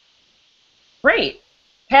 Great.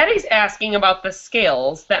 Patty's asking about the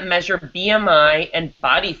scales that measure BMI and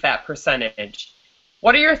body fat percentage.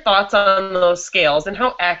 What are your thoughts on those scales and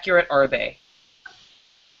how accurate are they?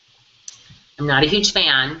 I'm not a huge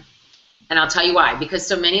fan, and I'll tell you why. Because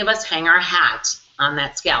so many of us hang our hat on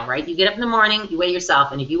that scale, right? You get up in the morning, you weigh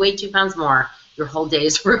yourself, and if you weigh 2 pounds more, your whole day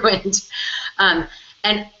is ruined.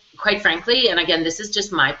 And quite frankly, and again, this is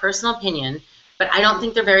just my personal opinion, but I don't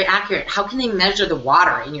think they're very accurate. How can they measure the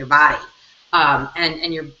water in your body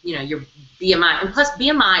and your BMI? And plus,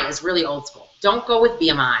 BMI is really old school. Don't go with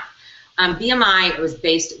BMI. BMI was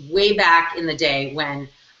based way back in the day when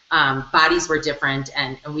bodies were different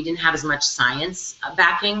and we didn't have as much science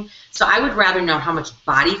backing. So I would rather know how much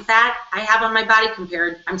body fat I have on my body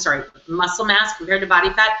muscle mass compared to body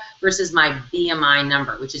fat versus my BMI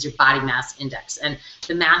number, which is your body mass index. And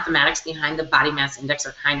the mathematics behind the body mass index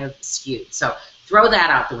are kind of skewed. So throw that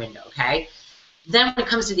out the window, okay? Then when it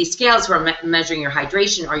comes to these scales who are measuring your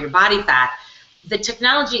hydration or your body fat, the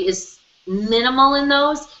technology is minimal in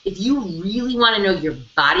those. If you really want to know your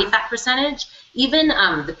body fat percentage, even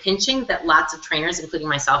the pinching that lots of trainers, including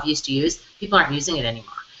myself, used to use, people aren't using it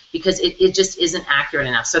anymore because it just isn't accurate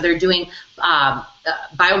enough. So they're doing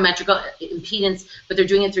biometrical impedance, but they're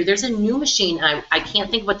doing it through, there's a new machine, and I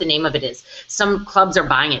can't think what the name of it is. Some clubs are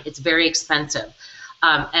buying it. It's very expensive.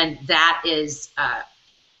 And that is,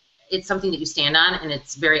 it's something that you stand on, and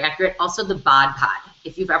it's very accurate. Also, the bod pod.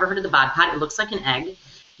 If you've ever heard of the bod pod, it looks like an egg.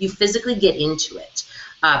 You physically get into it.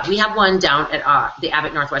 We have one down at the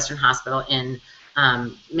Abbott Northwestern Hospital in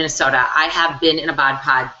Minnesota. I have been in a bod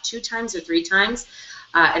pod 2 times or 3 times,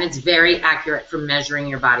 and it's very accurate for measuring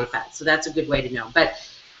your body fat. So that's a good way to know. But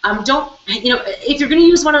don't, if you're going to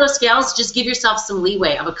use one of those scales, just give yourself some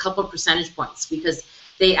leeway of a couple percentage points because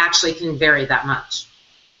they actually can vary that much.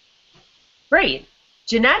 Great.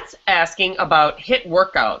 Jeanette's asking about HIIT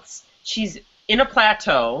workouts. She's in a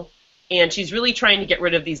plateau, and she's really trying to get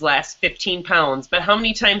rid of these last 15 pounds, but how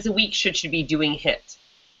many times a week should she be doing HIIT?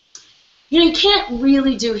 You can't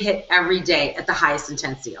really do HIIT every day at the highest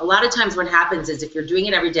intensity. A lot of times what happens is if you're doing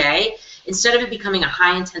it every day, instead of it becoming a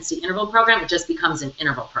high-intensity interval program, it just becomes an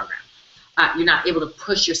interval program. You're not able to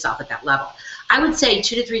push yourself at that level. I would say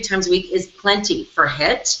 2 to 3 times a week is plenty for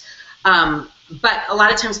HIIT, but a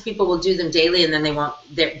lot of times people will do them daily and then they won't,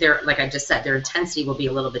 like I just said, their intensity will be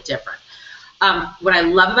a little bit different. What I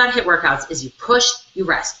love about HIIT workouts is you push, you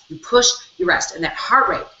rest, you push, you rest, and that heart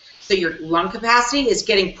rate. So your lung capacity is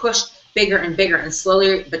getting pushed bigger and bigger, and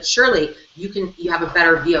slowly but surely you have a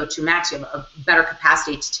better VO2 max. You have a better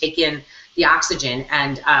capacity to take in the oxygen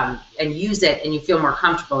and use it, and you feel more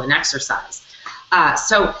comfortable in exercise.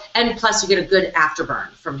 And plus you get a good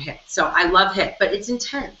afterburn from HIIT. So I love HIIT, but it's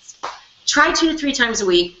intense. Try 2 to 3 times a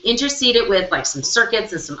week. Interseed it with like some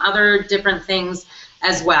circuits and some other different things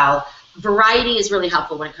as well. Variety is really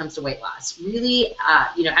helpful when it comes to weight loss. Really,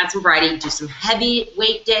 add some variety. Do some heavy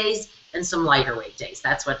weight days and some lighter weight days.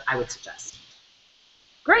 That's what I would suggest.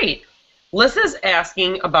 Great. Lissa's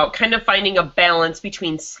asking about kind of finding a balance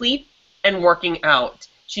between sleep and working out.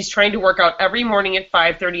 She's trying to work out every morning at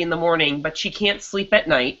 5:30 in the morning, but she can't sleep at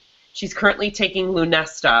night. She's currently taking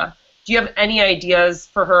Lunesta. Do you have any ideas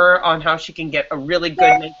for her on how she can get a really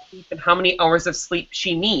good night's sleep and how many hours of sleep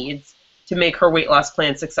she needs to make her weight loss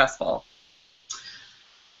plan successful?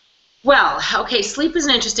 Well, okay, sleep is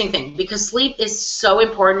an interesting thing because sleep is so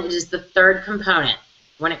important. It is the 3rd component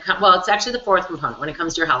when it comes. Well, it's actually the 4th component when it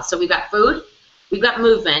comes to your health. So we've got food, we've got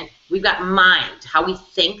movement, we've got mind, how we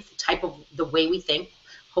think, the way we think,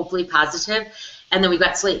 hopefully positive, and then we've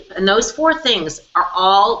got sleep. And those 4 things are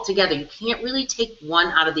all together. You can't really take one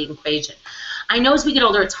out of the equation. I know as we get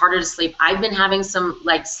older, it's harder to sleep. I've been having some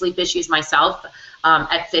sleep issues myself.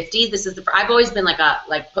 At 50, I've always been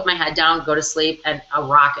put my head down, go to sleep, and a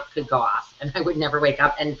rocket could go off, and I would never wake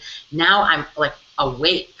up. And now I'm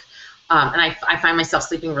awake, and I find myself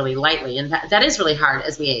sleeping really lightly, and that is really hard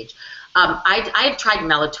as we age. I've tried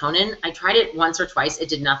melatonin. I tried it once or twice. It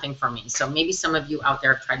did nothing for me. So maybe some of you out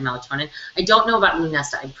there have tried melatonin. I don't know about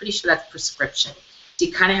Lunesta. I'm pretty sure that's prescription. So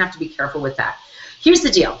you kind of have to be careful with that. Here's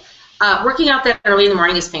the deal. Working out that early in the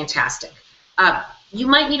morning is fantastic. You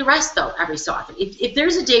might need a rest, though, every so often. If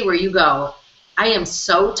there's a day where you go, I am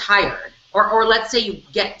so tired, or let's say you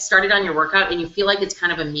get started on your workout and you feel like it's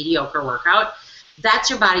kind of a mediocre workout, that's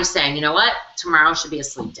your body saying, you know what, tomorrow should be a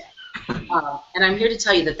sleep day. And I'm here to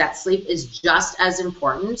tell you that that sleep is just as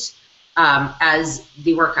important as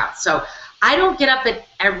the workout. So I don't get up at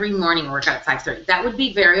every morning and work out at 5:30. That would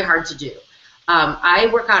be very hard to do. I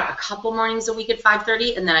work out a couple mornings a week at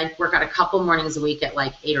 5:30, and then I work out a couple mornings a week at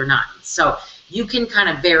like 8 or 9. So you can kind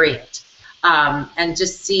of vary it and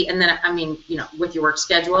just see. And then, I mean, you know, with your work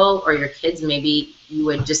schedule or your kids, maybe you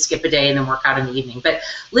would just skip a day and then work out in the evening. But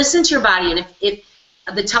listen to your body, and if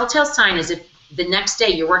the telltale sign is if the next day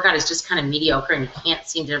your workout is just kind of mediocre and you can't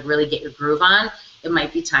seem to really get your groove on, it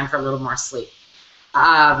might be time for a little more sleep.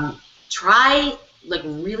 Try like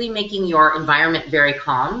really making your environment very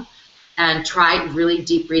calm, and try really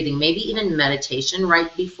deep breathing, maybe even meditation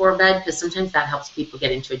right before bed, because sometimes that helps people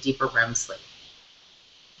get into a deeper REM sleep.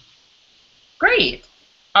 Great.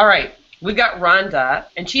 All right. We've got Rhonda,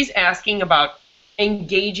 and she's asking about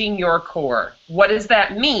engaging your core. What does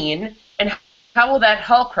that mean, and how will that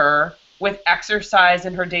help her with exercise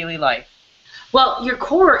in her daily life? Well, your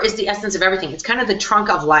core is the essence of everything. It's kind of the trunk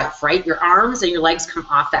of life, right? Your arms and your legs come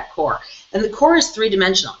off that core. And the core is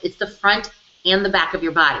three-dimensional. It's the front and the back of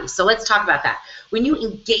your body. So let's talk about that. When you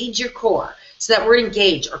engage your core, so that word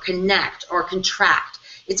engage or connect or contract,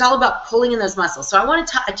 it's all about pulling in those muscles. So I want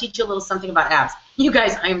to teach you a little something about abs. You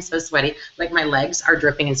guys, I am so sweaty. Like my legs are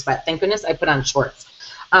dripping in sweat. Thank goodness I put on shorts.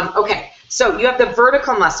 Okay, so you have the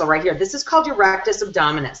vertical muscle right here. This is called your rectus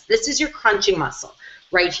abdominis. This is your crunching muscle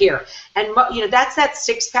right here. And you know, that's that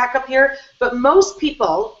six-pack up here. But most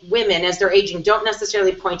people, women, as they're aging, don't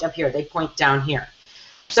necessarily point up here. They point down here.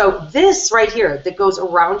 So this right here that goes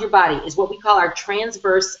around your body is what we call our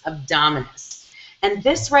transverse abdominis. And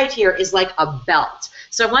this right here is like a belt.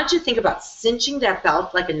 So I want you to think about cinching that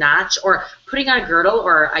belt like a notch, or putting on a girdle,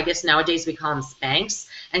 or I guess nowadays we call them Spanx,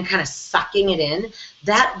 and kind of sucking it in.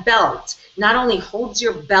 That belt not only holds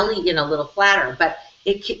your belly in a little flatter, but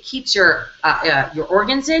it keeps your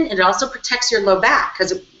organs in, and it also protects your low back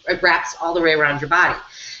because it wraps all the way around your body.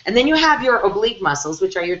 And then you have your oblique muscles,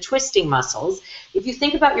 which are your twisting muscles. If you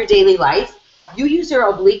think about your daily life, you use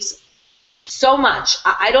your obliques so much.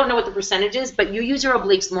 I don't know what the percentage is, but you use your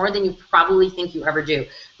obliques more than you probably think you ever do,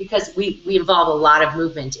 because we involve a lot of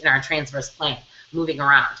movement in our transverse plane, moving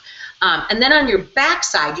around. And then on your back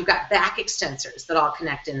side, you've got back extensors that all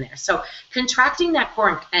connect in there. So contracting that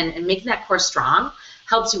core and making that core strong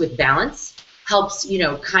helps you with balance, helps, you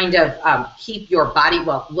know, kind of keep your body,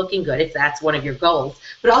 well, looking good if that's one of your goals,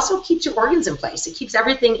 but also keeps your organs in place. It keeps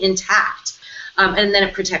everything intact, and then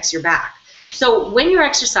it protects your back. So when you're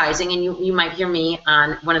exercising, and you might hear me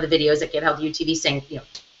on one of the videos at GHUTV saying, you know,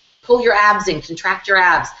 pull your abs in, contract your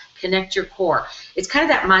abs, connect your core. It's kind of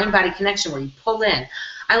that mind-body connection where you pull in.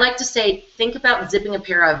 I like to say, think about zipping a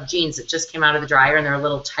pair of jeans that just came out of the dryer and they're a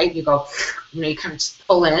little tight. You go, you know, you kind of just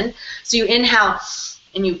pull in. So you inhale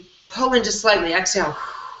and you pull in just slightly, exhale,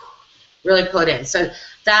 really pull it in. So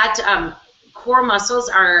that core muscles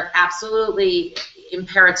are absolutely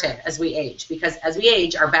imperative as we age, because as we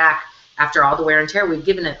age, our back, after all the wear and tear we've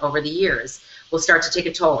given it over the years, will start to take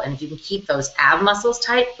a toll. And if you can keep those ab muscles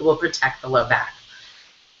tight, it will protect the low back.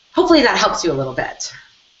 Hopefully that helps you a little bit.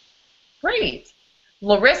 Great.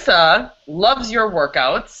 Larissa loves your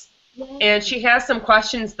workouts, and she has some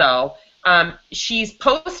questions, though. She's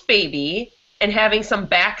post-baby and having some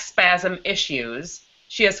back spasm issues.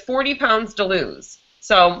 She has 40 pounds to lose.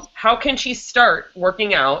 So how can she start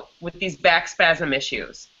working out with these back spasm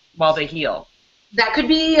issues while they heal? That could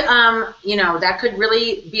be, you know, that could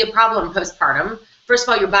really be a problem postpartum. First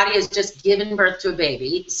of all, your body has just given birth to a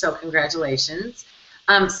baby, so congratulations.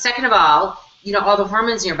 Second of all, you know, all the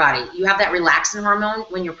hormones in your body. You have that relaxin hormone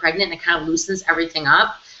when you're pregnant, and it kind of loosens everything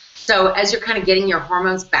up. So as you're kind of getting your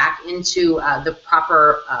hormones back into the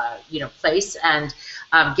proper, you know, place, and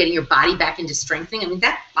getting your body back into strengthening, I mean,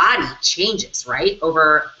 that body changes, right,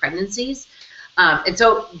 over pregnancies. And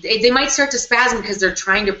so they might start to spasm because they're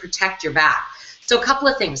trying to protect your back. So a couple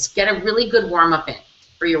of things. Get a really good warm-up in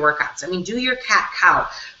for your workouts. I mean, do your cat-cow,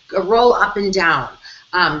 roll up and down.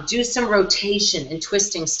 Do some rotation and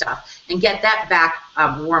twisting stuff, and get that back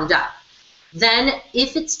warmed up. Then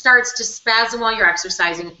if it starts to spasm while you're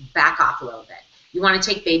exercising, back off a little bit. You want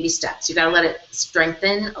to take baby steps. You got to let it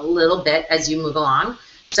strengthen a little bit as you move along.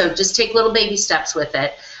 So just take little baby steps with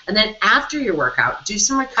it. And then after your workout, do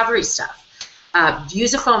some recovery stuff.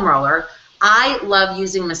 Use a foam roller. I love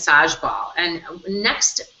using massage ball. And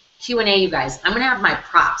next Q&A, you guys, I'm going to have my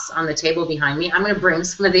props on the table behind me. I'm going to bring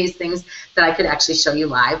some of these things that I could actually show you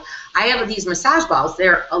live. I have these massage balls.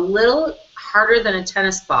 They're a little harder than a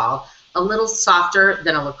tennis ball, a little softer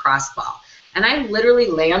than a lacrosse ball. And I literally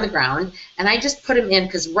lay on the ground, and I just put them in,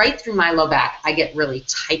 because right through my low back, I get really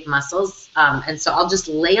tight muscles. And so I'll just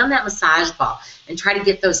lay on that massage ball and try to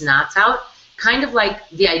get those knots out, kind of like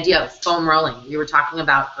the idea of foam rolling you were talking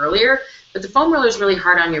about earlier. But the foam roller is really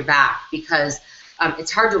hard on your back because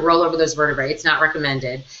it's hard to roll over those vertebrae. It's not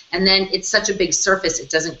recommended. And then it's such a big surface, it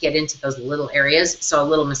doesn't get into those little areas. So a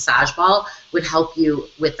little massage ball would help you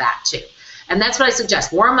with that too. And that's what I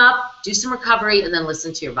suggest. Warm up, do some recovery, and then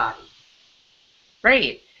listen to your body.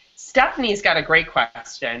 Great. Stephanie's got a great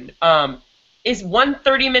question. Is one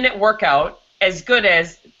 30-minute workout as good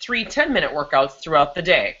as 3 10-minute workouts throughout the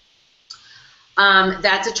day?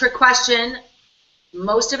 That's a trick question.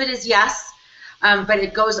 Most of it is yes, but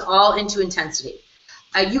it goes all into intensity.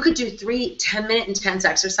 You could do 3 10-minute intense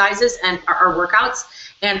exercises and our workouts,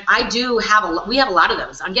 and we have a lot of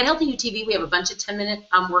those. On Get Healthy UTV, we have a bunch of 10-minute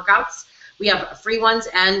workouts. We have free ones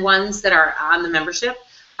and ones that are on the membership.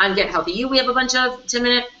 On Get Healthy U, we have a bunch of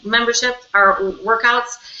 10-minute membership or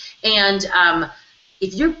workouts, and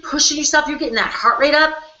if you're pushing yourself, you're getting that heart rate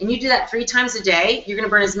up, and you do that 3 times a day, you're going to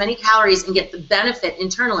burn as many calories and get the benefit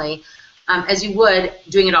internally as you would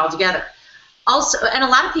doing it all together. Also, and a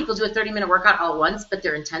lot of people do a 30-minute workout all at once, but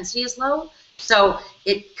their intensity is low. So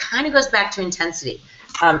it kind of goes back to intensity.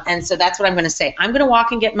 And so that's what I'm going to say. I'm going to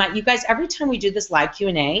walk and get you guys, every time we do this live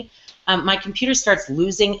Q&A, my computer starts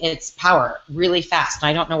losing its power really fast. And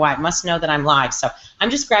I don't know why. It must know that I'm live. So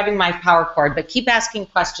I'm just grabbing my power cord, but keep asking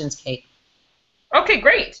questions, Kate. Okay,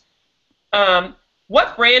 great.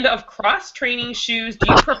 What brand of cross-training shoes do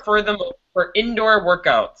you prefer the most for indoor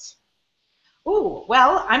workouts? Ooh,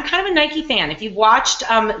 well, I'm kind of a Nike fan. If you've watched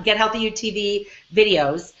Get Healthy UTV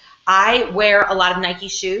videos, I wear a lot of Nike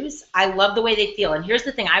shoes. I love the way they feel. And here's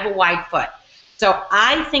the thing, I have a wide foot. So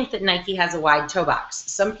I think that Nike has a wide toe box.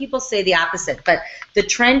 Some people say the opposite, but the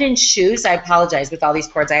trend in shoes, I apologize with all these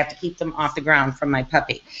cords, I have to keep them off the ground from my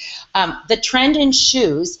puppy. The trend in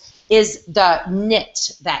shoes is the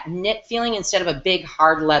knit, that knit feeling instead of a big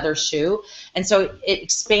hard leather shoe. And so it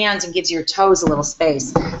expands and gives your toes a little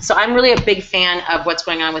space. So I'm really a big fan of what's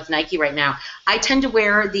going on with Nike right now. I tend to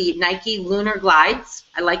wear the Nike Lunar Glides.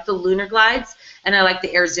 I like the Lunar Glides, and I like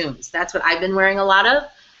the Air Zooms. That's what I've been wearing a lot of.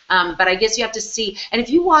 But I guess you have to see, and if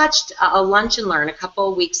you watched a Lunch and Learn a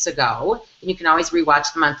couple weeks ago, and you can always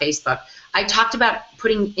rewatch them on Facebook, I talked about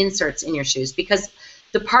putting inserts in your shoes, because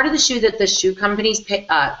the part of the shoe that the shoe companies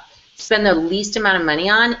spend the least amount of money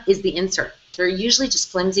on is the insert. They're usually just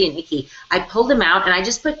flimsy and icky. I pulled them out, and I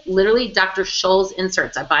just put literally Dr. Scholl's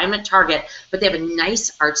inserts. I buy them at Target, but they have a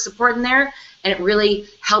nice arch support in there, and it really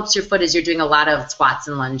helps your foot as you're doing a lot of squats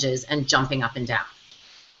and lunges and jumping up and down.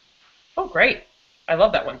 Oh, great. I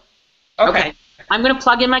love that one. Okay. I'm going to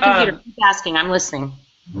plug in my computer. Keep asking. I'm listening.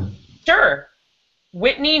 Sure.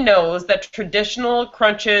 Whitney knows that traditional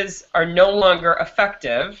crunches are no longer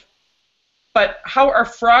effective, but how are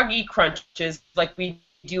froggy crunches like we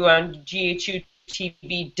do on GHU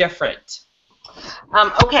TV different?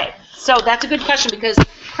 Okay, so that's a good question, because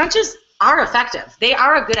crunches are effective. They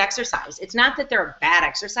are a good exercise. It's not that they're a bad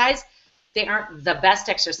exercise. They aren't the best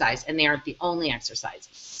exercise, and they aren't the only exercise.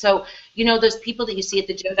 So, you know, those people that you see at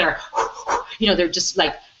the gym that are, you know, they're just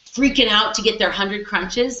like freaking out to get their 100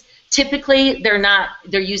 crunches. Typically,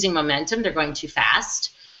 they're using momentum. They're going too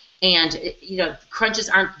fast. And, you know, crunches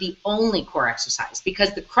aren't the only core exercise,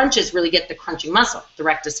 because the crunches really get the crunching muscle, the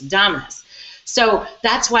rectus abdominis. So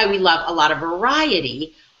that's why we love a lot of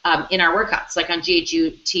variety in our workouts. Like on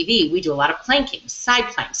GHU TV, we do a lot of planking, side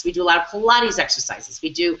planks. We do a lot of Pilates exercises. We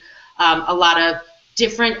do a lot of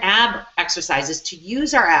different ab exercises to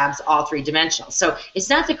use our abs all 3-dimensional. So it's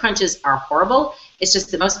not that crunches are horrible. It's just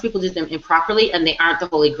that most people do them improperly, and they aren't the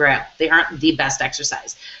holy grail. They aren't the best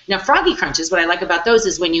exercise. Now, froggy crunches, what I like about those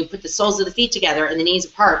is when you put the soles of the feet together and the knees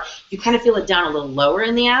apart, you kind of feel it down a little lower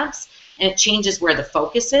in the abs, and it changes where the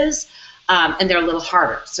focus is, and they're a little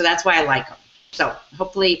harder. So that's why I like them. So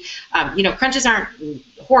hopefully, you know, crunches aren't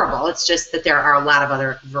horrible. It's just that there are a lot of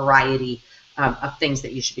other variety of things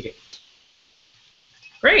that you should be doing.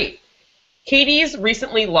 Great. Katie's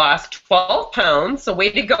recently lost 12 pounds, so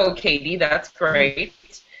way to go, Katie. That's great.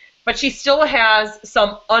 But she still has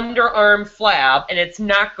some underarm flab, and it's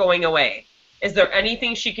not going away. Is there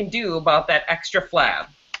anything she can do about that extra flab?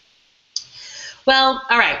 Well,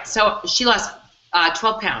 all right. So she lost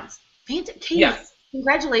 12 pounds. Katie, yes.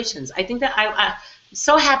 Congratulations. I think that I'm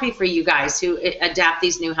so happy for you guys who adapt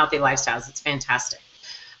these new healthy lifestyles. It's fantastic.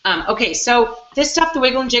 Okay, so this stuff, the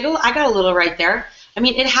wiggle and jiggle, I got a little right there. I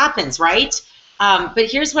mean, it happens, right? But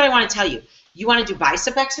here's what I want to tell you. You want to do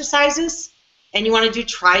bicep exercises, and you want to do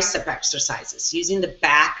tricep exercises using the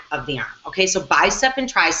back of the arm. Okay, so bicep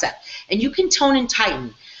and tricep. And you can tone and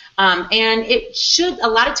tighten. And it should, a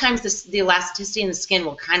lot of times the elasticity in the skin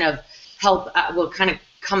will kind of help, will kind of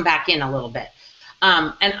come back in a little bit.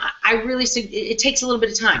 And I really, it takes a little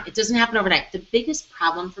bit of time. It doesn't happen overnight. The biggest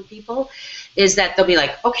problem for people is that they'll be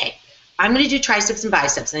like, okay, I'm going to do triceps and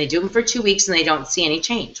biceps, and they do them for 2 weeks and they don't see any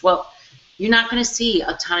change. Well, you're not going to see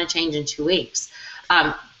a ton of change in 2 weeks.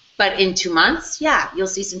 But in 2 months, yeah, you'll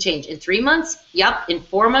see some change. In 3 months, yep. In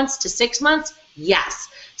 4 months to 6 months, yes.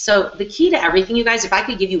 So the key to everything, you guys, if I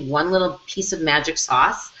could give you one little piece of magic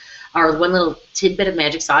sauce or one little tidbit of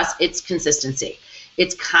magic sauce, it's consistency.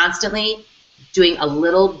 It's constantly doing a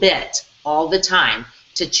little bit all the time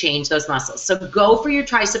to change those muscles. So go for your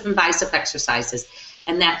tricep and bicep exercises,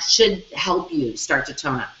 and that should help you start to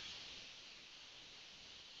tone up.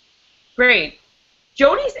 Great.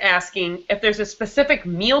 Jody's asking if there's a specific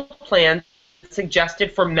meal plan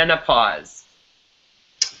suggested for menopause.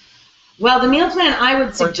 Well, the meal plan I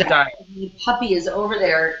would suggest, the puppy is over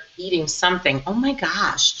there eating something. Oh my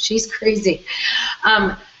gosh, she's crazy.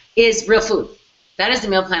 Is real food. That is the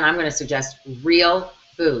meal plan I'm going to suggest, real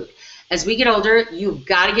food. As we get older, you've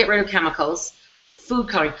got to get rid of chemicals, food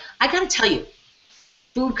coloring. I got to tell you,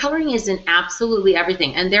 food coloring is in absolutely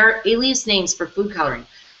everything, and there are alias names for food coloring.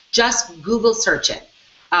 Just Google search it.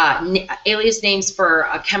 Alias names for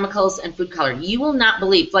chemicals and food coloring. You will not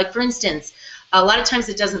believe. Like, for instance, a lot of times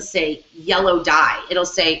it doesn't say yellow dye. It'll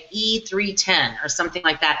say E310 or something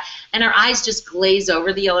like that. And our eyes just glaze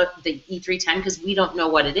over the E310 because we don't know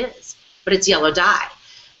what it is. But it's yellow dye.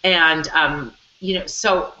 And, you know,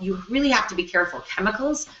 so you really have to be careful.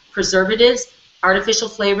 Chemicals, preservatives, artificial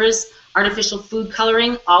flavors, artificial food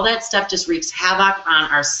coloring, all that stuff just wreaks havoc on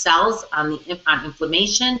our cells, on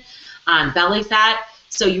inflammation, on belly fat.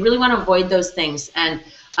 So you really want to avoid those things. And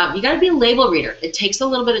you got to be a label reader. It takes a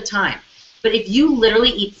little bit of time. But if you literally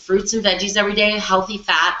eat fruits and veggies every day, healthy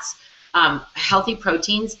fats, healthy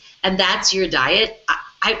proteins, and that's your diet,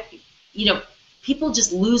 you know, people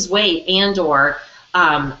just lose weight and/or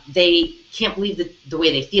they can't believe the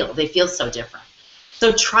way they feel. They feel so different.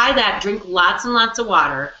 So try that. Drink lots and lots of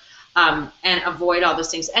water and avoid all those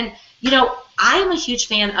things. And, you know, I am a huge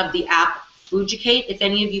fan of the app Fujicate. If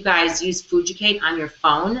any of you guys use Fujicate on your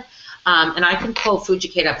phone, and I can pull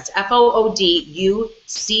Fujicate up. It's F-O-O-D-U-C-A-T-E.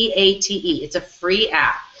 It's a free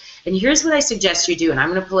app. And here's what I suggest you do, and I'm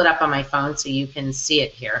going to pull it up on my phone so you can see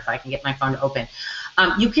it here if I can get my phone to open.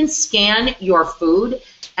 You can scan your food,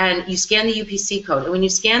 and you scan the UPC code. And when you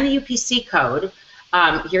scan the UPC code,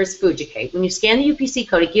 here's Fujicate. When you scan the UPC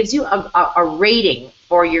code, it gives you a rating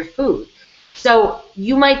for your food. So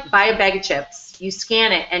you might buy a bag of chips, you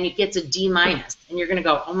scan it, and it gets a D-, and you're going to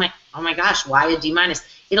go, oh my gosh, why a D-?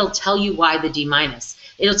 It'll tell you why the D-.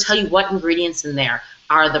 It'll tell you what ingredients in there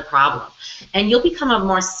are the problem. And you'll become a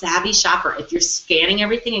more savvy shopper if you're scanning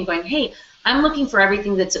everything and going, hey, I'm looking for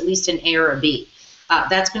everything that's at least an A or a B.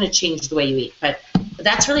 That's going to change the way you eat. But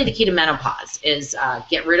that's really the key to menopause is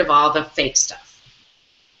get rid of all the fake stuff.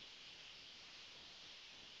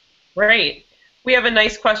 Great. We have a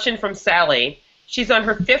nice question from Sally. She's on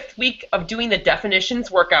her 5th week of doing the definitions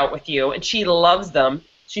workout with you, and she loves them.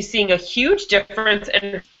 She's seeing a huge difference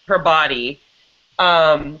in her body.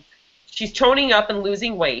 She's toning up and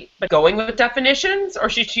losing weight, but going with definitions, or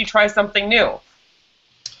should she try something new?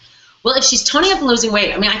 Well, if she's toning up and losing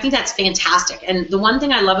weight, I mean, I think that's fantastic. And the one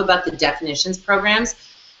thing I love about the definitions programs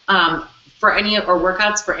for any of, or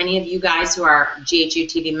workouts for any of you guys who are GHU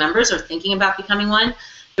TV members or thinking about becoming one,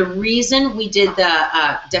 the reason we did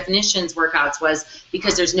the definitions workouts was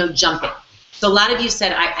because there's no jumping. So a lot of you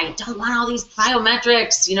said, I don't want all these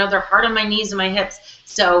plyometrics, you know, they're hard on my knees and my hips.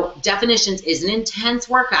 So definitions is an intense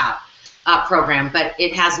workout program, but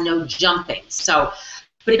it has no jumping. So,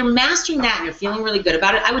 but if you're mastering that and you're feeling really good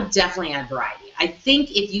about it, I would definitely add variety. I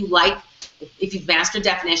think if you've mastered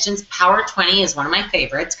definitions, Power 20 is one of my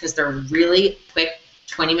favorites because they're really quick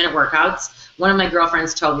 20-minute workouts. One of my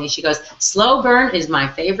girlfriends told me, she goes, slow burn is my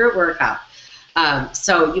favorite workout.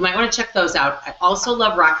 So you might want to check those out. I also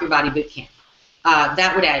love Rock Your Body Bootcamp.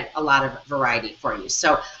 That would add a lot of variety for you.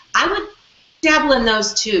 So I would dabble in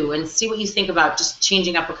those too and see what you think about just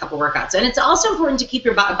changing up a couple workouts. And it's also important to keep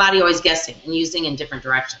your body always guessing and using in different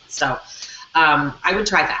directions. So I would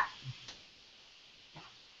try that.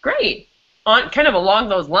 Great. On kind of along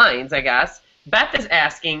those lines, I guess, Beth is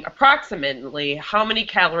asking approximately how many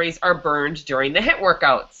calories are burned during the HIIT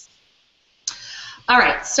workouts. All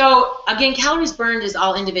right. So again, calories burned is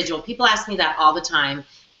all individual. People ask me that all the time.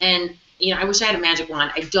 And you know, I wish I had a magic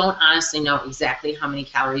wand. I don't honestly know exactly how many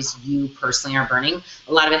calories you personally are burning.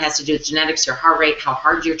 A lot of it has to do with genetics, your heart rate, how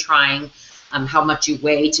hard you're trying, how much you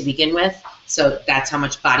weigh to begin with. So that's how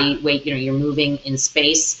much body weight, you know, you're moving in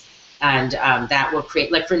space. And that will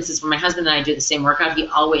create, like for instance, when my husband and I do the same workout, he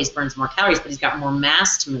always burns more calories, but he's got more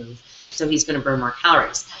mass to move, so he's going to burn more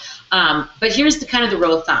calories. But here's the kind of the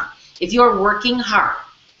rule of thumb. If you're working hard,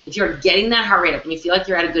 if you're getting that heart rate up and you feel like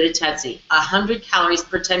you're at a good intensity, 100 calories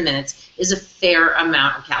per 10 minutes is a fair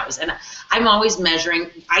amount of calories. And I'm always measuring.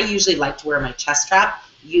 I usually like to wear my chest strap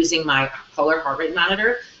using my polar heart rate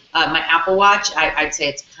monitor. My Apple Watch, I'd say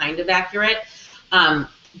it's kind of accurate.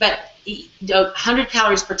 But 100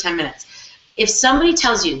 calories per 10 minutes. If somebody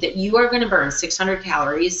tells you that you are going to burn 600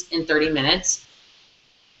 calories in 30 minutes,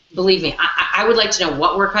 believe me, I would like to know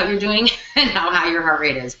what workout you're doing and how high your heart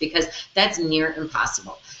rate is, because that's near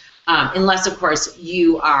impossible. Unless, of course,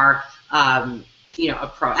 you are a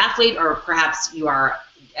pro athlete, or perhaps you are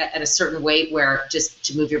at a certain weight where just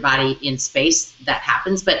to move your body in space, that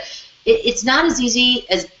happens. But it's not as easy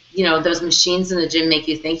as, those machines in the gym make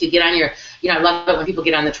you think. You get on your, I love it when people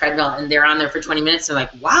get on the treadmill and they're on there for 20 minutes. They're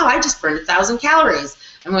like, wow, I just burned 1,000 calories.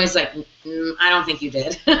 I'm always like, I don't think you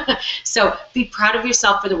did. So be proud of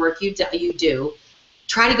yourself for the work you do.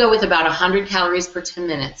 Try to go with about 100 calories per 10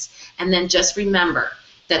 minutes. And then just remember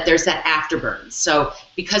that there's that afterburn. So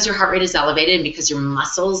because your heart rate is elevated and because your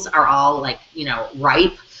muscles are all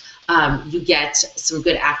ripe, you get some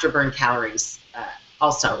good afterburn calories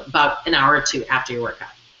also about an hour or two after your workout.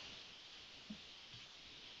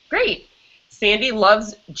 Great. Sandy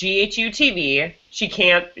loves GHU TV. She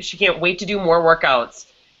can't wait to do more workouts.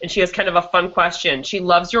 And she has kind of a fun question. She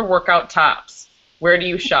loves your workout tops. Where do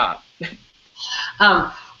you shop?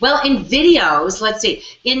 Well, in videos, let's see.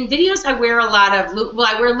 In videos, I wear a lot of,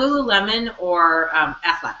 I wear Lululemon or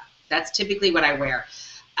Athleta. That's typically what I wear.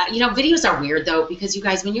 Videos are weird, though, because you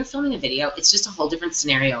guys, when you're filming a video, it's just a whole different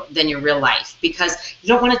scenario than your real life, because you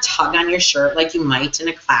don't want to tug on your shirt like you might in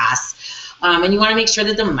a class. And you want to make sure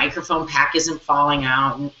that the microphone pack isn't falling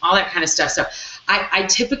out and all that kind of stuff. So I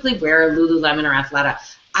typically wear Lululemon or Athleta.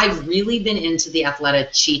 I've really been into the Athleta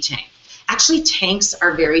Chi Tank. Actually, tanks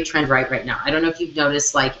are very trend right now. I don't know if you've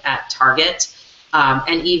noticed, like at Target,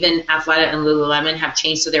 and even Athleta and Lululemon have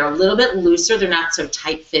changed, so they're a little bit looser. They're not so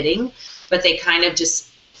tight-fitting, but they kind of just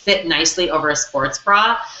fit nicely over a sports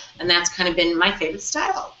bra, and that's kind of been my favorite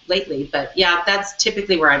style lately. But yeah, that's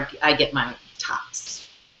typically where I get my tops.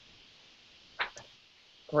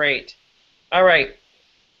 Great. All right.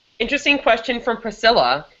 Interesting question from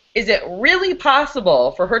Priscilla. Is it really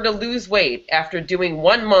possible for her to lose weight after doing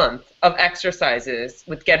 1 month of exercises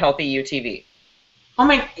with Get Healthy UTV? Oh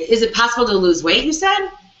my, is it possible to lose weight, you said?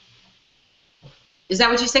 Is that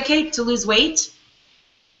what you said, Kate, to lose weight?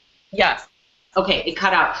 Yes. Okay, it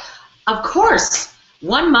cut out. Of course.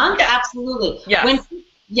 1 month? Yes. Absolutely. Yes.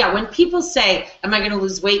 When people say, am I going to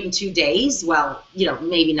lose weight in 2 days? Well,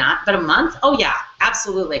 maybe not, but a month? Oh, yeah,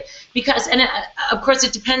 absolutely. Because, and of course,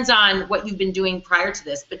 it depends on what you've been doing prior to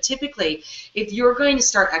this, but typically, if you're going to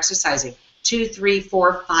start exercising 2, 3,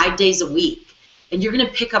 4, 5 days a week, and you're going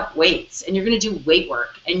to pick up weights, and you're going to do weight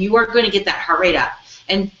work, and you are going to get that heart rate up,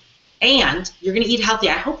 and you're going to eat healthy.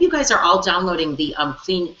 I hope you guys are all downloading the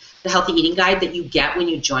Healthy Eating Guide that you get when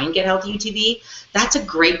you join Get Healthy UTV. That's a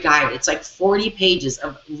great guide. It's like 40 pages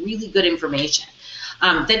of really good information.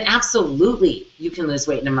 Then absolutely you can lose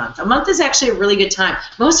weight in a month. A month is actually a really good time.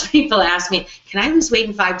 Most people ask me, can I lose weight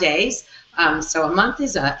in 5 days? So a month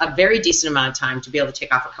is a very decent amount of time to be able to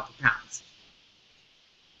take off a couple pounds.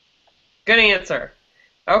 Good answer.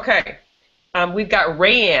 Okay. We've got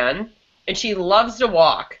Rayanne, and she loves to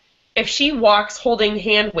walk. If she walks holding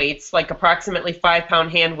hand weights, like approximately 5-pound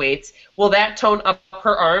hand weights, will that tone up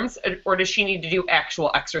her arms, or does she need to do actual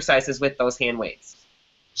exercises with those hand weights?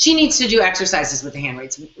 She needs to do exercises with the hand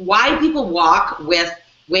weights. Why people walk with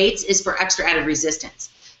weights is for extra added resistance.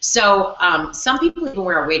 So some people even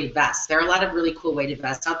wear a weighted vest. There are a lot of really cool weighted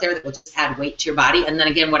vests out there that will just add weight to your body. And then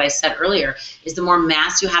again, what I said earlier is the more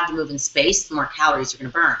mass you have to move in space, the more calories you're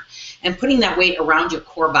going to burn. And putting that weight around your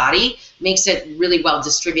core body makes it really well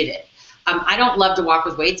distributed. I don't love to walk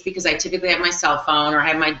with weights because I typically have my cell phone or I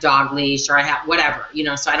have my dog leash or I have whatever,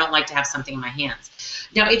 so I don't like to have something in my hands.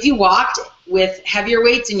 Now, if you walked with heavier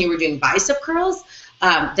weights and you were doing bicep curls,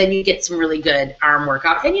 then you get some really good arm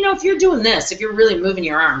workout. And, if you're doing this, if you're really moving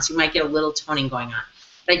your arms, you might get a little toning going on.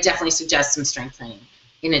 But I definitely suggest some strength training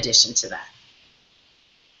in addition to that.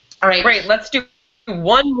 All right. Great. Let's do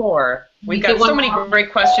one more. We've got so many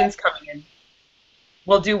great questions coming in.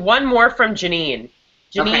 We'll do one more from Janine.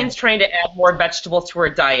 Janine's trying to add more vegetables to her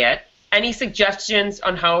diet. Any suggestions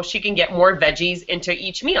on how she can get more veggies into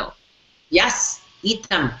each meal? Yes, eat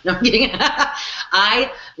them. No, I'm kidding.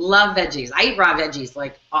 I love veggies. I eat raw veggies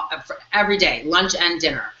like every day, lunch and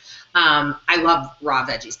dinner. I love raw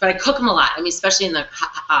veggies, but I cook them a lot. I mean, especially in the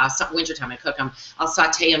wintertime, I cook them. I'll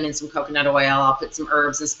saute them in some coconut oil. I'll put some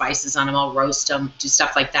herbs and spices on them. I'll roast them, do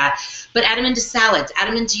stuff like that. But add them into salads. Add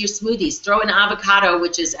them into your smoothies. Throw in avocado,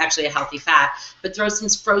 which is actually a healthy fat, but throw some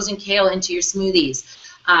frozen kale into your smoothies.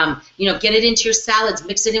 Get it into your salads.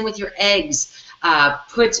 Mix it in with your eggs.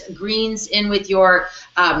 Put greens in with your,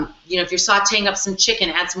 if you're sauteing up some chicken,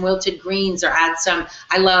 add some wilted greens or add some,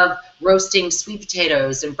 I love roasting sweet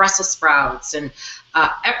potatoes and Brussels sprouts and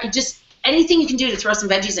just anything you can do to throw some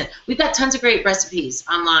veggies in. We've got tons of great recipes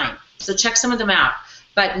online, so check some of them out.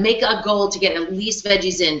 But make a goal to get at least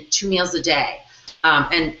veggies in 2 meals a day.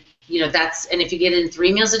 And if you get in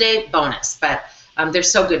 3 meals a day, bonus. But they're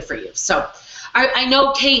so good for you. So I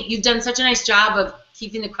know, Kate, you've done such a nice job of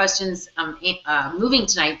keeping the questions moving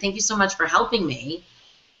tonight. Thank you so much for helping me.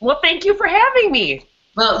 Well, thank you for having me.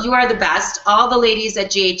 Well, you are the best. All the ladies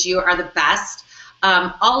at GHU are the best.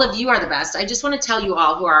 All of you are the best. I just want to tell you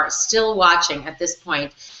all who are still watching at this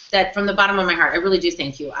point that from the bottom of my heart, I really do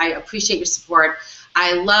thank you. I appreciate your support.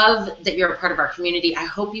 I love that you're a part of our community. I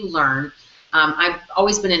hope you learn. I've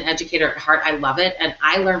always been an educator at heart. I love it, and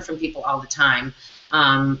I learn from people all the time.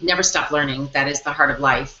 Never stop learning. That is the heart of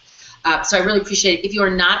life. So I really appreciate it. If you are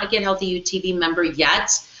not a Get Healthy UTV member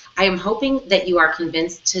yet, I am hoping that you are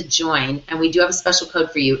convinced to join, and we do have a special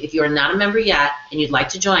code for you. If you are not a member yet and you'd like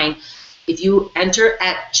to join, if you enter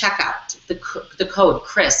at checkout the code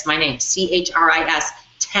CHRIS, my name, CHRIS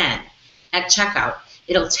 10 at checkout,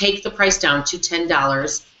 it'll take the price down to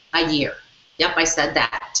 $10 a year. Yep, I said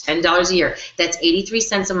that. $10 a year. That's 83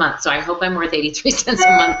 cents a month. So I hope I'm worth 83 cents a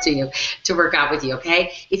month to you to work out with you,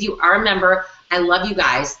 okay? If you are a member, I love you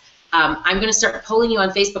guys. I'm going to start polling you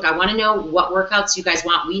on Facebook. I want to know what workouts you guys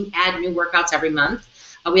want. We add new workouts every month.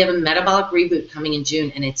 We have a metabolic reboot coming in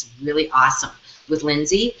June, and it's really awesome with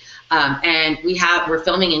Lindsay. And we're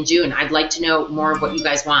filming in June. I'd like to know more of what you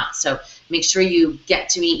guys want. So make sure you get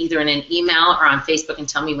to me either in an email or on Facebook and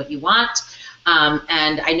tell me what you want.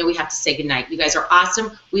 And I know we have to say goodnight. You guys are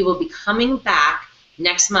awesome. We will be coming back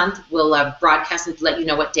next month. We'll broadcast and let you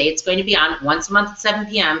know what day it's going to be on, once a month at 7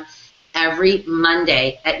 p.m., every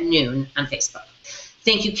Monday at noon on Facebook.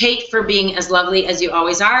 Thank you, Kate, for being as lovely as you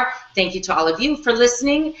always are. Thank you to all of you for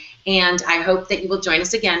listening, and I hope that you will join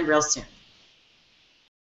us again real soon.